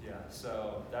 Yeah,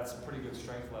 so that's a pretty good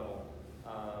strength level.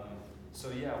 So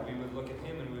yeah, we would look at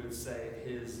him and we would say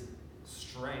his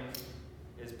strength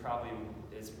is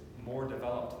more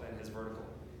developed than his vertical.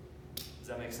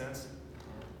 that make sense?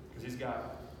 Because he's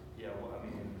got, yeah, well, I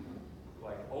mean,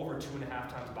 like over 2.5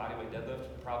 times body weight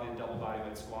deadlift, probably a double body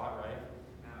weight squat, right?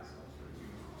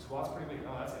 Squat's pretty big.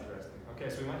 Oh, that's interesting. Okay,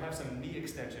 so we might have some knee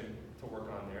extension to work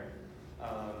on there.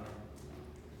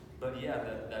 But yeah,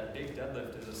 that big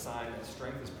deadlift is a sign that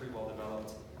strength is pretty well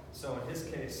developed. So in his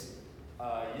case,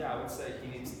 yeah, I would say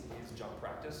he needs jump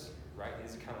practice, right? He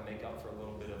needs to kind of make up for a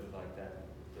little bit of like that,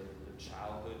 the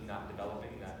childhood not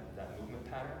developing that movement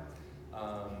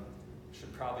pattern.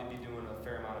 Should probably be doing a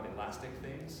fair amount of elastic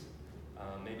things.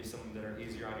 Maybe some that are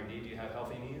easier on your knee. Do you have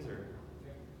healthy knees or?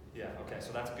 Yeah, okay,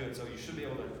 so that's good. So you should be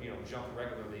able to, jump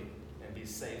regularly and be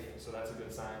safe. So that's a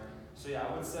good sign. So yeah,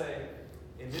 I would say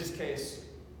in his case,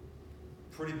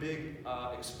 pretty big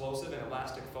explosive and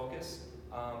elastic focus,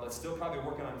 but still probably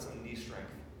working on some knee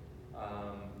strength.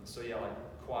 So yeah,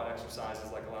 like quad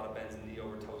exercises, like a lot of bends and knee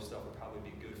over toe stuff would probably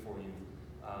be good for you.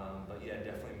 But yeah,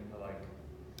 definitely like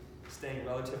staying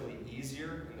relatively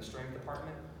easier in the strength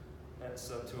department.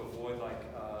 So to avoid like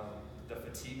the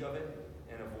fatigue of it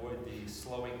and avoid the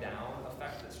slowing down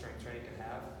effect that strength training can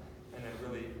have, and then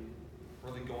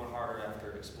really going harder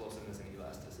after explosiveness and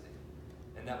elasticity.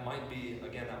 And that might be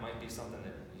something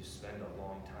that you spend a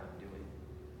long time doing.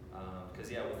 Because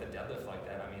yeah, with a deadlift like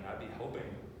that, I mean, I'd be hoping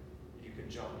you could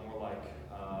jump more like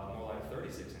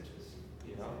 36 inches,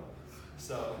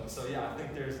 So yeah, I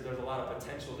think there's a lot of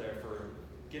potential there for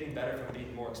getting better from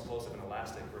being more explosive and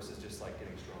elastic versus just like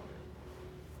getting stronger.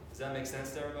 Does that make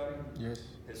sense to everybody? Yes.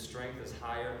 His strength is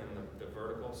higher than the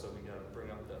vertical, so we gotta bring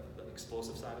up the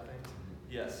explosive side of things.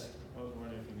 Yes. I was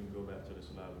wondering if you can go back to the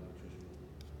slab of nutrition.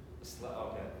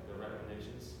 Okay, the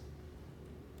recommendations.